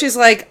also, she's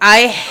like,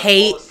 I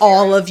hate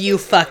all of you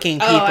fucking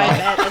people. Oh, I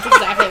bet. That's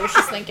exactly what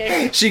she's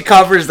thinking. She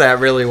covers that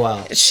really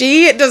well.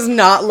 She does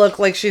not look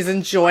like she's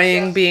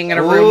enjoying being in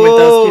a room with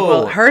those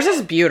people. Ooh. Hers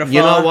is beautiful.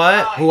 You know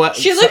what?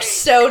 She looks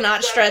so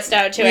not stressed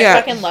out, too. Yeah.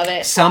 I fucking love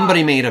it.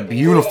 Somebody made a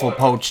beautiful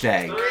poached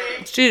egg.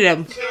 She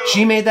did.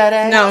 She made that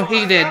egg? No,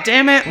 he did.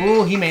 Damn it.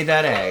 Ooh, he made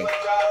that egg.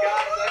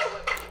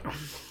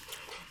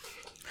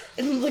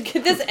 Look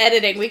at this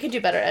editing. We could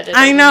do better editing.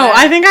 I than know. that.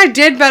 I think I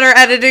did better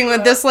editing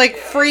with this, like,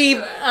 free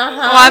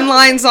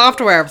online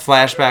software.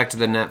 Flashback to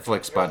the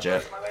Netflix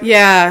budget.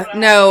 Yeah.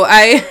 No,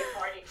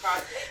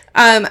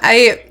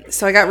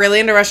 so I got really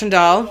into Russian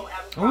Doll,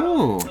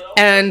 Ooh.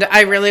 and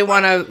I really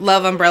want to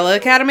love Umbrella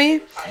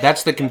Academy.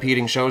 That's the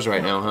competing shows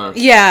right now, huh?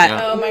 Yeah.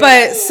 Oh my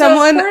but God.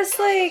 someone... So of course,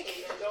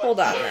 like, hold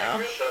on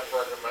now. Chef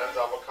recommends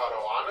avocado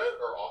on it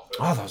or off it?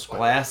 Oh, those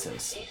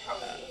glasses.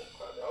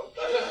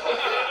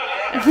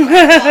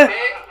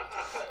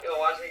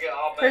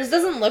 Hers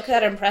doesn't look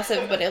that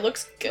impressive, but it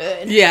looks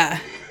good. Yeah.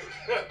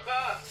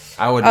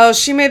 I would. Oh,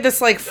 she made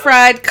this, like,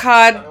 fried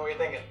cod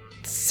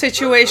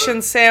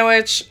situation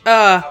sandwich.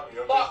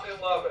 Fucking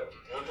love it.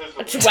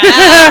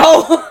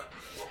 Wow.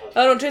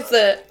 I don't taste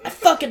the. I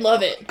fucking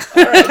love it.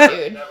 All right,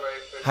 dude.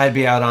 I'd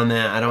be out on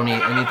that. I don't eat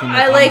anything.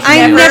 That I like- comes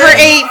I from never it.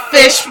 ate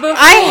fish. before.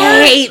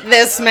 I hate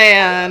this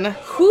man.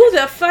 Who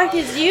the fuck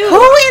is you?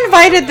 Who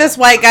invited this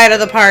white guy to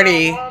the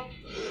party?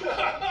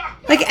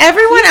 Like,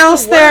 everyone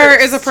else there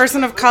is a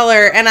person of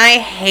color, and I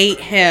hate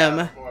him.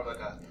 More of like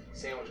a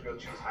sandwich grilled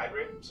cheese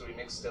hybrid, so we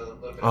mixed a little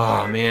bit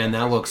Oh of man,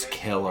 that looks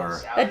killer.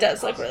 That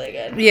does look really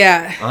good.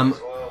 Yeah, oil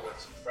with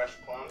some fresh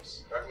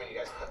plums. I recommend you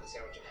guys cut the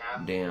sandwich in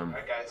half. Damn.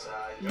 Alright guys,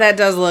 that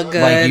does look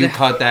Like you good.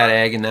 cut that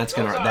egg, and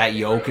that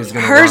yolk is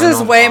gonna. Hers run is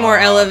off. way more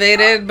Oh.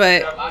 elevated,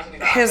 but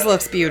his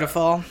looks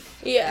beautiful.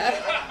 Yeah.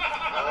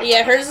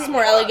 Yeah, hers is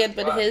more elegant,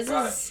 but his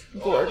is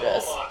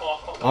gorgeous.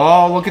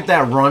 Oh, look at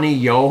that runny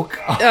yolk.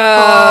 Oh,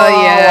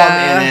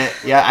 yeah. man,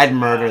 yeah, I'd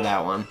murder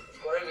that one.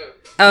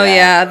 Oh Yeah.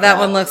 yeah, that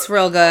one looks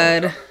real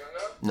good.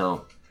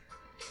 No.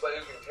 But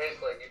you can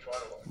taste like each one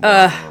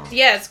of them.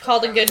 Yeah, it's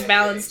called a good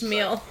balanced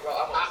meal.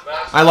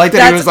 I like that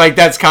That's- he was like,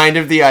 that's kind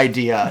of the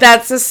idea.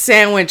 That's a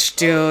sandwich,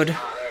 dude. I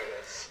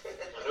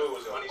knew it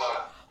was a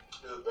pot.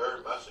 It's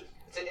very messy.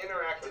 it's an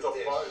interactive It's a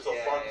dish. fun, it's a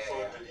fun Yeah,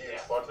 food to eat. yeah.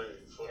 Fun to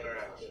eat. Fun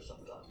to eat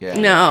sometimes. Yeah.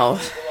 No.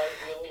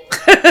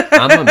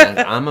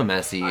 I'm a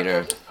messy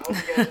eater.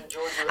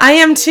 I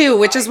am too,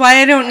 which is why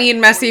I don't need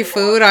messy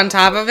food on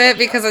top of it,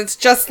 because it's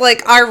just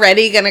like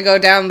already gonna go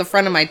down the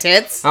front of my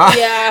tits.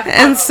 Yeah.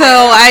 And so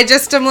I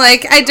just am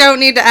like, I don't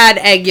need to add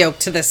egg yolk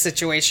to this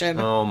situation.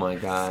 Oh my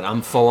god,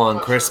 I'm full on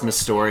Christmas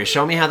story.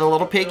 Show me how the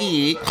little piggy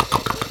eat.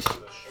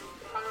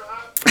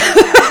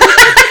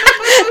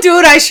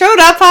 Dude, I showed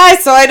up high,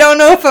 so I don't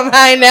know if I'm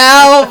high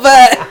now,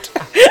 but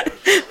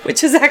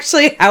which is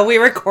actually how we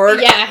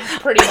record Yeah,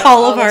 pretty much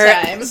all all of the our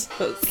time.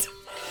 episodes.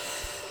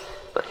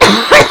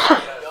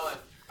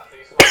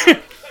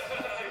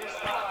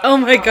 Oh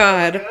my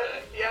god.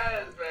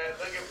 Yes, man.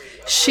 Look at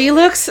me. She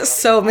looks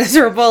so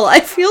miserable.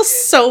 I feel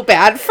so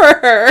bad for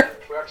her.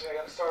 We're actually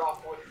gonna start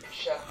off with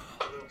Chef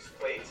Luke's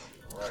plate.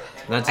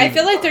 I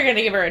feel like they're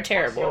gonna give her a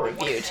terrible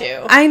review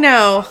too. I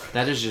know.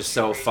 That is just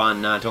so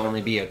fun not to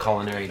only be a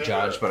culinary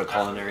judge, but a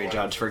culinary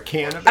judge for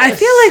cannabis. I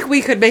feel like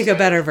we could make a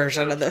better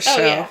version of this show.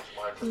 Oh yeah.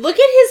 Look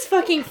at his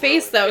fucking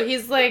face though.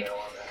 He's like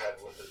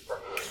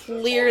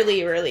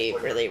clearly really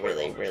fucking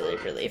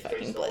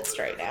blitzed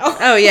right now.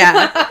 Oh,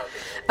 yeah.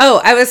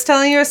 Oh, I was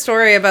telling you a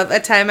story about the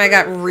time I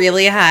got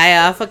really high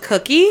off a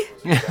cookie.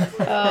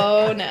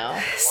 Oh, no.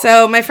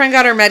 So my friend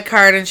got her med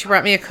card and she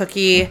brought me a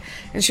cookie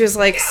and she was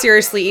like,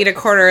 seriously, eat a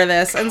quarter of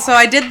this. And so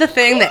I did the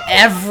thing that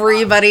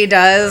everybody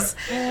does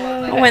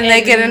when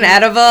they get an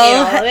edible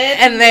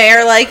and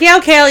they're like, yeah,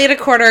 okay, I'll eat a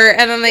quarter.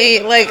 And then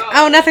they like,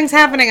 oh, nothing's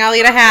happening. I'll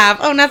eat a half.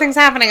 Oh, nothing's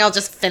happening. I'll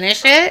just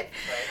finish it.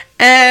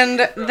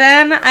 And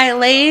then I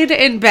laid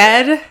in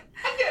bed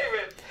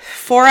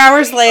 4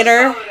 hours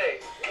later,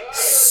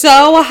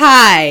 so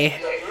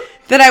high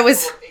that I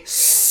was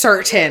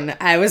certain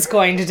I was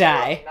going to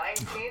die.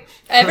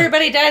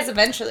 Everybody dies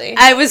eventually.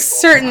 I was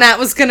certain that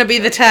was going to be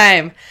the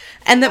time.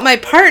 And that my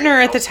partner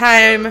at the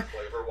time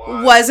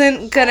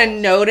wasn't going to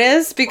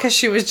notice because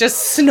she was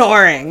just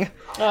snoring.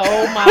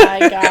 Oh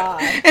my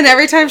god. And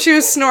every time she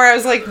was snoring, I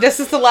was like,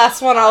 this is the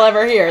last one I'll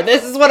ever hear.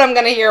 This is what I'm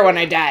going to hear when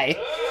I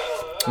die.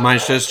 My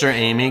sister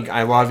Amy,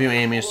 I love you,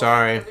 Amy,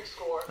 sorry.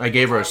 I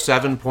gave her a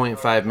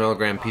 7.5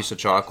 milligram piece of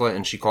chocolate,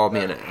 and she called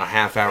me a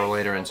half hour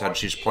later and said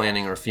she's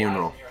planning her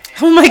funeral.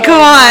 Oh my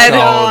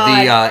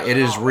god. So it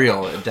is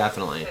real,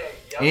 definitely.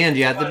 And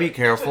you have to be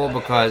careful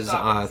because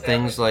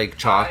things like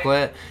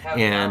chocolate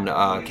and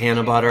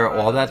can butter,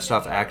 all that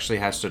stuff actually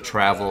has to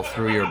travel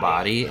through your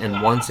body.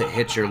 And once it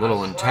hits your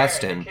little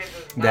intestine,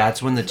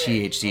 that's when the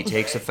THC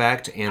takes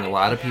effect. And a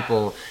lot of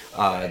people,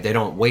 they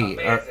don't wait.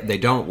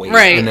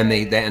 Right. And then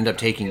they end up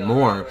taking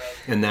more.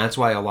 And that's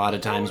why a lot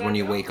of times when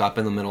you wake up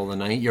in the middle of the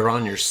night, you're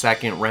on your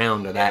second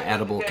round of that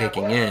edible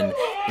kicking in.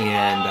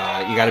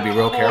 And you got to be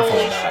real careful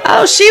with that.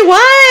 Oh, she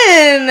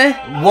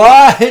won.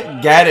 What?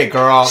 Get it,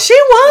 girl. She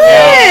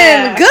won.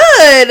 Yeah.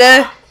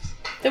 Good.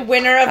 The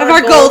winner of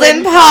our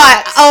golden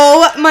pot.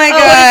 Oh my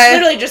god. It's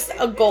literally just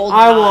a gold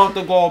pot. I want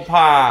the gold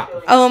pot.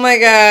 Oh my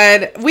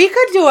god. We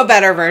could do a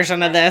better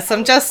version of this.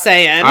 I'm just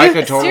saying. I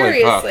could totally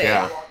Seriously. cook,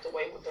 yeah.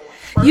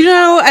 You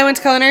know, I went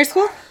to culinary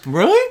school.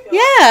 Really?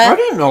 Yeah. I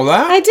didn't know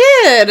that. I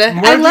did.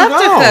 Where'd I love you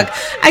go? to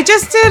cook. I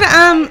just did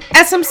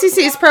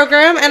SMCC's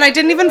program and I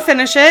didn't even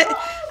finish it.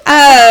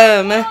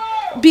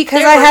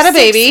 Because I had a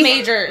baby. 6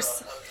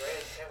 majors.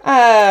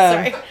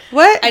 Sorry.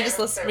 What? I just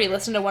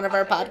re-listened to one of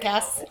our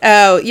podcasts.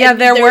 Oh, yeah,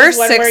 there were was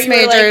one 6 where you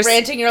majors. were, like,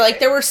 ranting, you're like,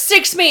 there were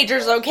 6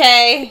 majors,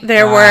 okay?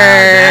 There were.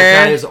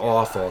 That guy is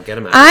awful. Get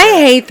him out. I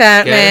hate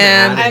that Get him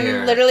man. outta I'm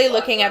here. literally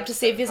looking up to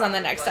see if he's on the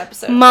next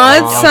episode.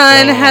 Maud's Oh,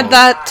 son no. had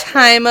that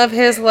time of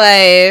his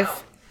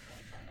life.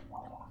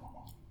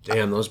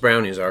 Damn, those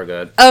brownies are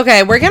good.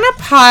 Okay, we're gonna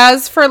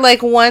pause for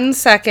like 1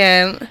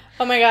 second.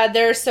 Oh my god,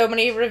 there are so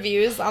many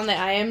reviews on the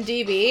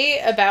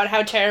IMDb about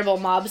how terrible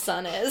Mob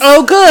Son is.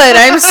 Oh, good.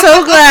 I'm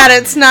so glad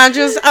it's not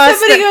just us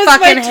Somebody goes, that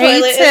my fucking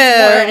toilet hates is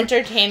more him.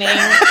 entertaining.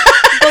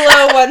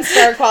 Below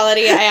 1-star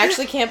quality. I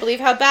actually can't believe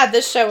how bad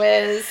this show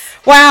is.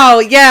 Wow,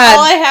 yeah.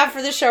 All I have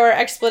for the show are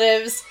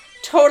expletives.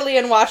 Totally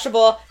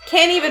unwatchable.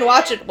 Can't even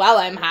watch it while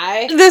I'm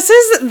high. This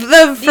is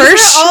the These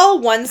first. are all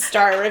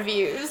 1-star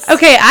reviews.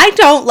 Okay, I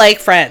don't like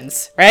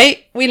Friends,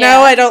 right? We Yeah.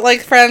 know I don't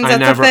like Friends.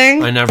 That's a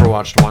thing. I never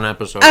watched one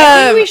episode.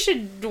 Maybe we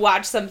should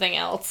watch something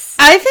else.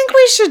 I think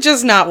we should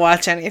just not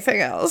watch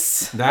anything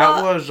else.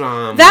 that was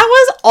That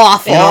was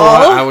awful. You know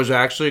what? I was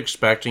actually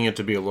expecting it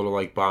to be a little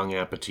like Bong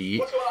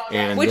Appetit,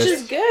 and Which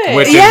is good.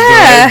 Which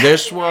Yeah. is good.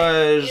 This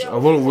was a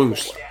little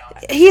loose.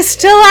 He's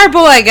still our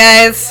boy,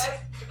 guys.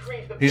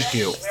 He's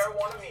cute.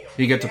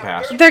 He gets a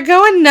pass. They're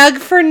going nug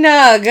for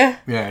nug.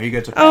 Yeah, he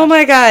gets a pass. Oh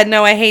my god,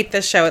 no, I hate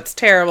this show. It's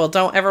terrible.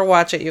 Don't ever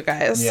watch it, you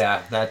guys.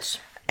 Yeah, that's.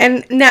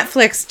 And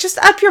Netflix, just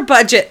up your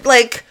budget.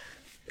 Like,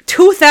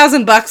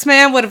 $2,000,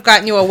 man, would have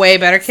gotten you a way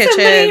better kitchen.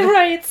 Somebody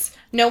writes,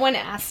 no one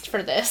asked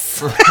for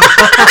this.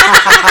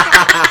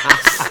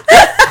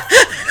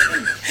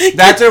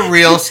 That's a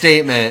real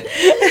statement.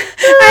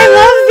 I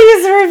love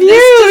these reviews.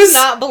 This does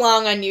not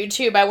belong on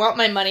YouTube. I want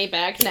my money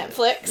back,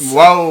 Netflix.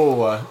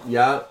 Whoa.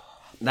 Yeah.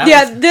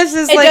 This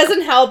is It like...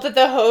 doesn't help that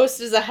the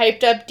host is a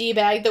hyped up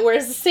D-bag that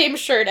wears the same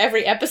shirt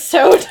every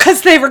episode.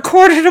 Because they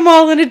recorded them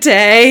all in a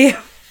day.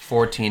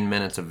 14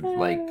 minutes of,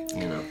 like,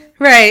 you know.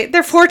 Right.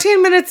 They're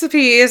 14 minutes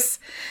apiece.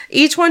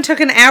 Each one took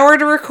an hour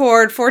to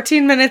record,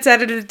 14 minutes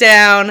edited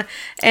down,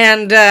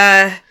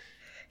 and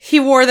he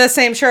wore the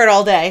same shirt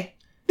all day.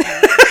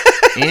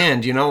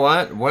 And you know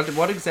what?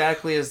 What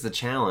exactly is the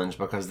challenge?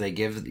 Because they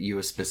give you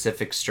a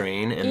specific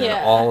strain, and then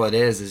Yeah. all it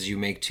is you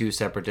make 2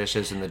 separate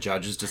dishes, and the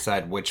judges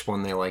decide which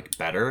one they like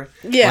better.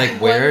 Yeah.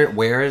 Like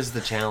where is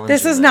the challenge?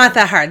 This in is not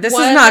that hard. This is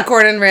One- not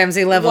Gordon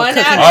Ramsay level one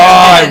cooking. out Oh, of-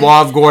 I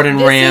love Gordon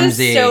This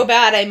Ramsay. is so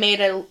bad. I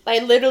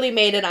literally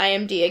made an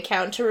IMDb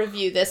account to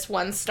review this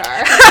 1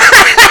 star.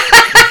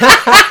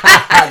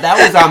 That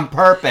was on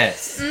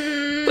purpose.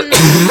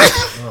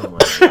 Oh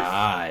my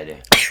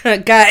god.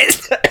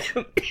 Guys.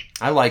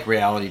 I like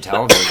reality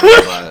television,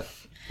 but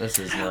This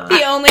is not.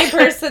 The only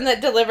person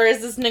that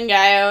delivers is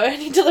Nangayo,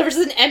 and he delivers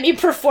an Emmy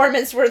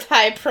performance worth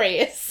high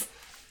praise.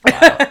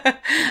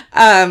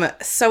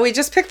 So we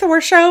just picked the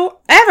worst show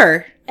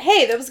ever.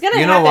 Hey, that was gonna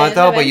happen. You know what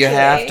though? But you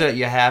eventually.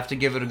 have to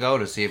give it a go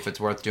to see if it's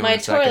worth doing My a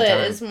second toilet time.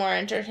 is more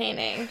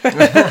entertaining.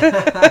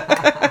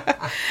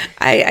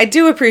 I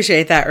do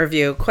appreciate that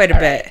review quite a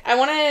bit. I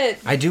want to.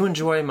 I do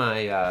enjoy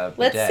my.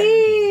 Let's bidet.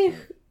 see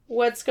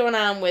what's going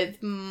on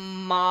with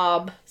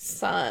Mob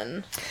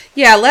Son.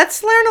 Yeah,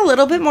 let's learn a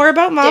little bit more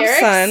about Mob Derek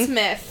Son.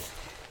 Smith.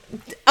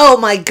 Oh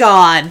my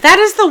god, that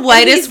is the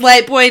whitest he's-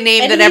 white boy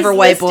name And that he's ever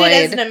white listed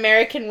as boyed. an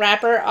American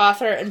rapper,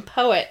 author, and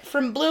poet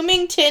from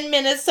Bloomington,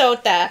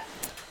 Minnesota.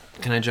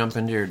 Can I jump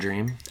into your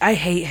dream? I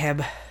hate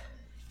him.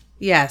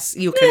 Yes,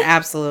 you can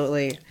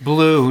absolutely.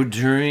 Blue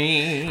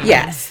dream.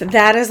 Yes,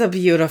 that is a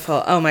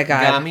beautiful. Oh my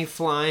god. Got me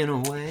flying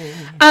away.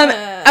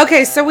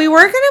 Okay, so we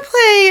were gonna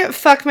play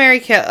Fuck, Marry,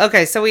 Kill.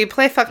 Okay, so we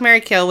play Fuck,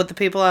 Marry, Kill with the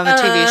people on the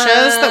TV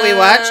shows that we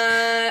watch.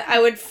 I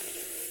would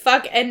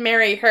fuck and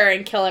marry her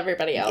and kill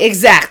everybody else.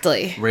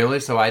 Exactly. Really?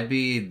 So I'd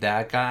be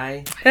that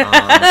guy.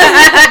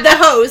 The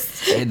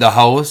host. The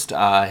host.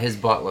 His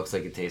butt looks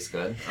like it tastes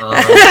good.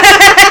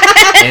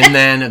 And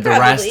then the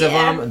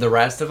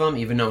rest of them,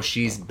 even though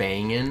she's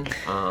banging,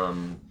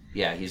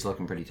 yeah, he's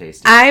looking pretty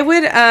tasty. I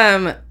would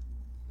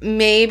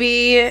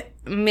maybe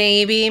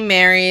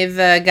marry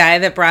the guy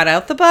that brought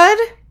out the bud,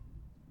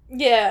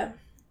 Yeah.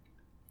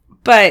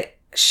 but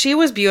she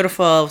was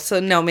beautiful, so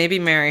no, maybe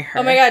marry her.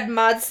 Oh my god,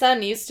 Mod's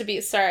son used to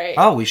be. Sorry.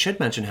 Oh, we should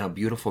mention how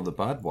beautiful the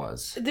bud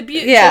was. The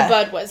beautiful Yeah.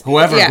 bud was.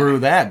 Whoever Yeah. grew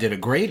that did a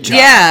great job.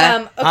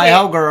 Yeah. Okay.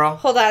 Hi-ho, girl.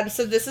 Hold on.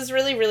 So this is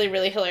really, really,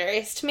 really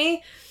hilarious to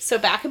me. So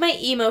back in my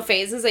emo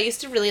phases, I used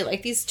to really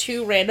like these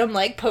two random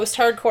like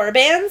post-hardcore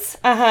bands,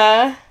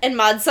 Uh-huh. and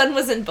Mod Son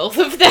was in both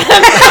of them.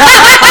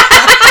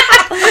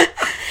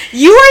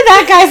 You are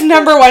that guy's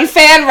number one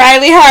fan,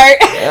 Riley Hart.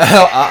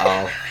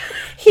 Uh-oh.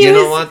 He You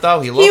was, know what, though?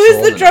 He He looks was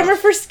old the drummer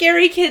enough. for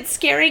Scary Kids,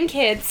 Scaring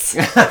Kids.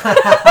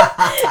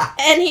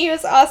 And he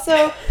was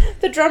also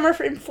the drummer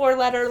for Four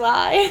Letter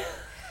Lie.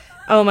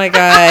 Oh my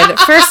god.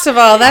 First of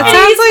all, that He's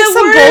sounds like the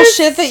some worst.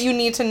 bullshit that you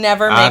need to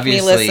never make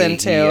Obviously, me listen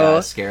to.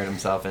 he scared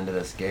himself into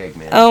this gig,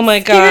 man. Oh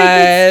my Scary Kids,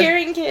 god.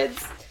 Scaring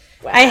Kids.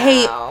 Wow. I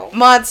hate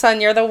Mod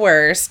Son, you're the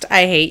worst.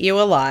 I hate you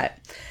a lot.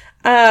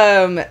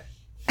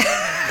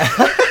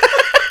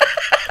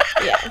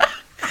 Yeah.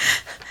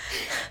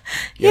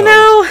 You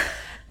know,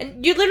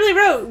 And you literally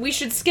wrote, we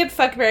should skip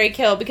Fuck, Marry,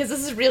 Kill because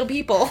this is real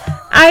people.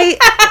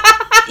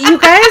 you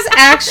guys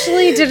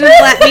actually didn't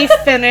let me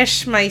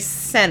finish my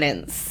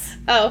sentence.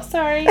 Oh,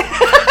 sorry.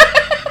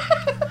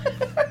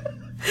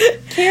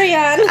 Carry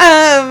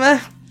on.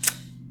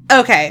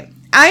 Okay.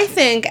 I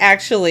think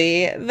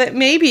actually that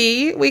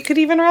maybe we could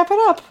even wrap it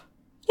up.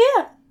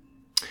 Yeah.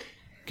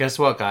 Guess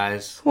what,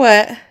 guys?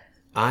 What?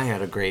 I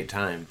had a great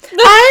time.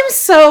 I'm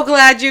so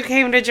glad you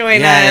came to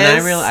join Yeah,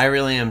 us. and I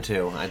really am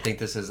too. I think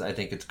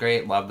it's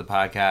great. Love the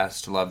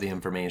podcast. Love the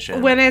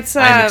information. When it's,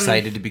 I'm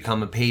excited to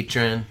become a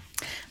patron.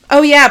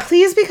 Oh yeah,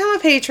 please become a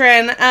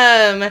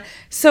patron.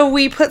 So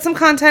we put some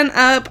content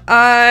up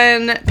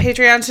on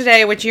Patreon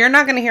today, which you're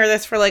not going to hear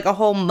this for like a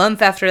whole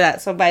month after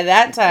that. So by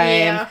that time,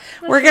 Yeah.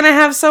 we're going to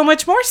have so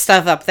much more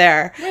stuff up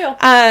there. Real.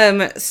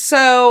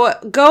 So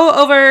go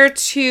over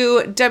to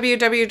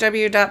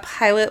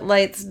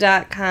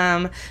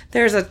www.pilotlights.com.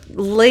 There's a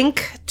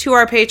link to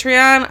our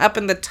Patreon up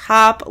in the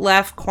top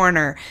left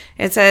corner.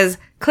 It says,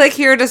 click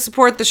here to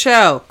support the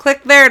show.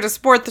 Click there to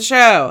support the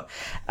show.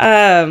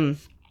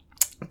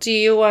 Do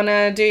you want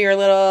to do your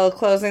little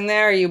closing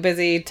there? Or are you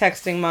busy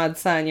texting Mod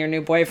Son, your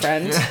new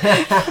boyfriend?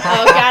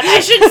 Oh, God. I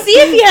should see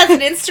if he has an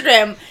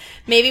Instagram.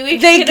 Maybe we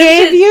can They get him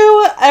gave to-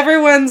 you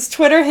everyone's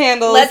Twitter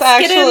handles Let's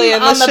actually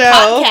get him in on the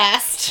show.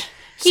 podcast.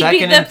 He'd Second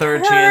be the and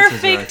third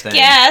chances are a perfect thing.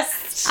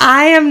 guest.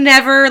 I am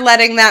never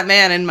letting that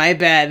man in my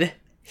bed.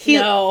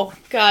 No.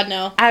 God,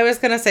 no. I was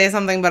going to say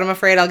something, but I'm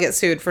afraid I'll get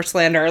sued for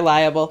slander or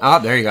liable. Oh,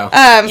 there you go. So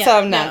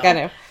I'm not no.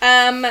 going to.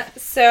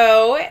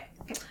 So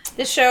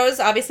the show's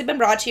obviously been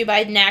brought to you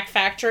by Knack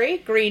Factory,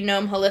 Green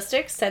Gnome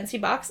Holistic, Scentsy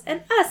Box,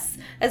 and us,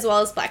 as well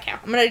as Black Cow.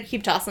 I'm gonna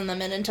keep tossing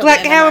them in until Black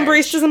the end Cow of and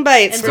March. Baristas and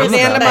Bites And through the Baristas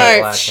end of and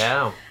Black March.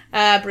 Cow.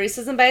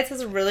 Baristas and Bites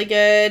has a really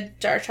good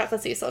dark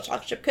chocolate sea salt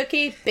chocolate chip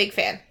cookie. Big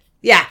fan.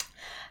 Yeah.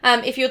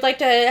 If you would like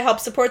to help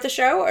support the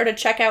show or to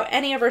check out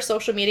any of our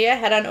social media,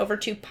 head on over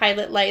to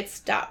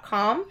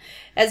pilotlights.com.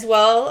 As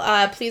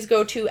well, please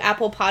go to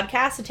Apple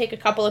Podcasts and take a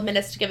couple of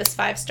minutes to give us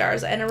 5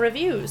 stars and a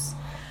reviews.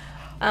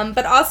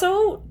 But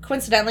also,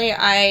 coincidentally,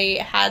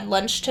 I had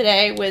lunch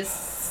today with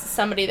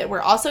somebody that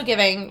we're also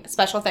giving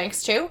special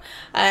thanks to.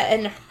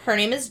 And her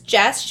name is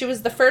Jess. She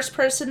was the first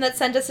person that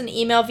sent us an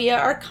email via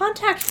our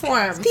contact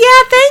form.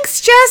 Yeah,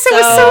 thanks, Jess. It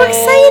was so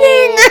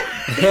exciting.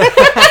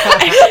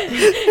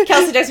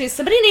 Kelsey texts me,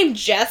 somebody named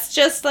Jess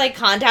just like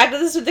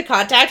contacted us with the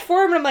contact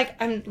form. And I'm like,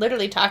 I'm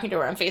literally talking to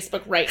her on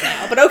Facebook right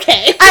now, but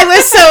okay. I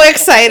was so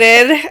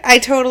excited. I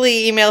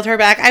totally emailed her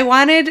back. I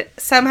wanted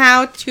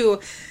somehow to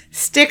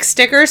stick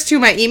stickers to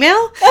my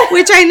email,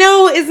 which I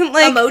know isn't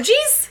like...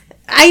 Emojis?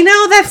 I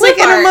know that's Clip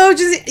like an art.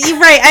 emoji.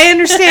 Right, I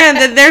understand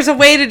that there's a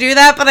way to do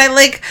that, but I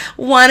like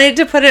wanted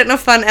to put it in a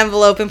fun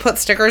envelope and put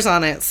stickers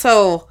on it.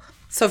 So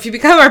if you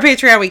become our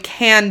Patreon, we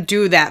can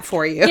do that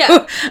for you.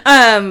 Yeah.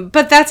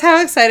 But that's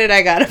how excited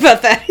I got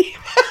about that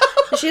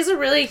email. She has a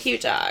really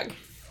cute dog.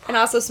 And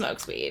also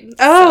smokes weed.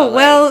 Oh, So,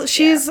 well,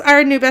 she's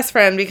our new best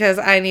friend because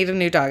I need a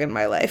new dog in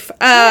my life.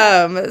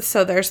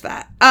 So there's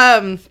that.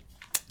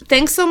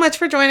 Thanks so much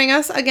for joining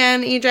us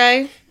again,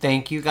 EJ.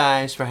 Thank you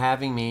guys for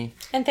having me.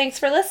 And thanks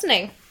for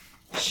listening.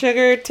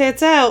 Sugar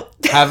tits out.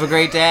 Have a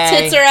great day.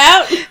 Tits are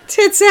out.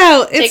 Tits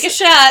out. Take a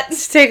shot.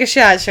 Take a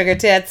shot, sugar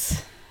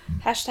tits.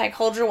 Hashtag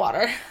hold your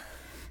water.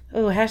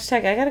 Ooh,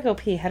 hashtag I gotta go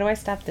pee. How do I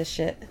stop this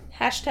shit?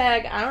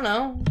 Hashtag, I don't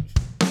know.